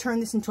 I can turn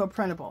this into a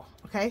printable,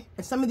 okay?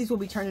 And some of these will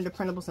be turned into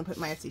printables and put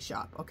in my Etsy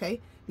shop, okay?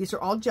 These are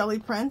all jelly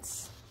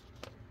prints.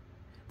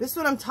 This is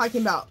what I'm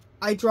talking about.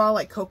 I draw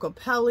like Coco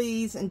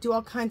Pellies and do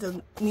all kinds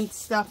of neat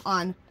stuff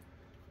on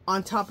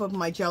top of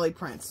my jelly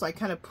prints. So I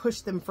kind of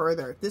push them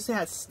further. This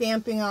has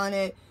stamping on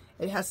it.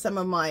 It has some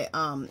of my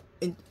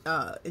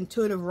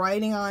intuitive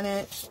writing on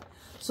it.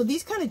 So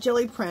these kind of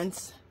jelly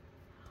prints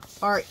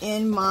are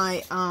in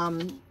my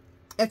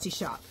Etsy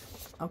shop,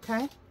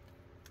 okay?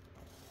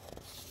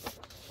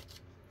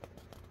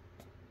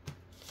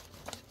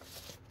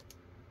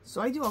 So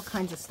I do all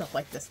kinds of stuff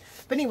like this.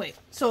 But anyway,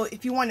 so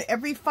if you want,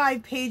 every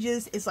 5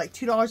 pages is like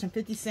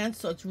 $2.50,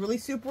 so it's really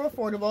super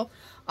affordable.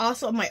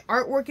 Also, my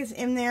artwork is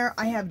in there.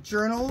 I have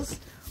journals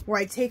where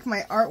I take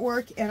my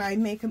artwork and I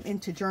make them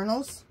into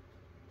journals.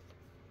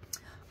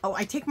 Oh,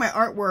 I take my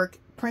artwork,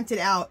 print it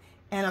out,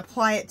 and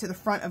apply it to the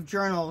front of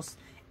journals.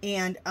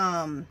 And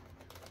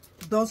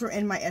those are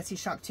in my Etsy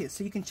shop too.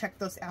 So you can check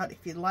those out if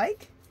you'd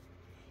like.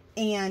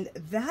 And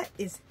that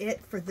is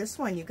it for this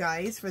one, you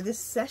guys, for this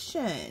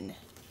session.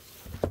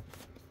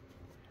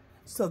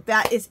 So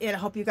that is it. I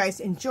hope you guys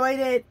enjoyed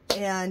it,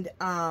 and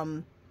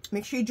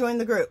make sure you join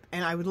the group,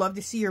 and I would love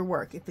to see your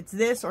work, if it's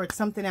this or it's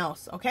something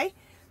else, okay?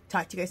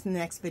 Talk to you guys in the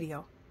next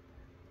video.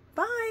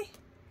 Bye.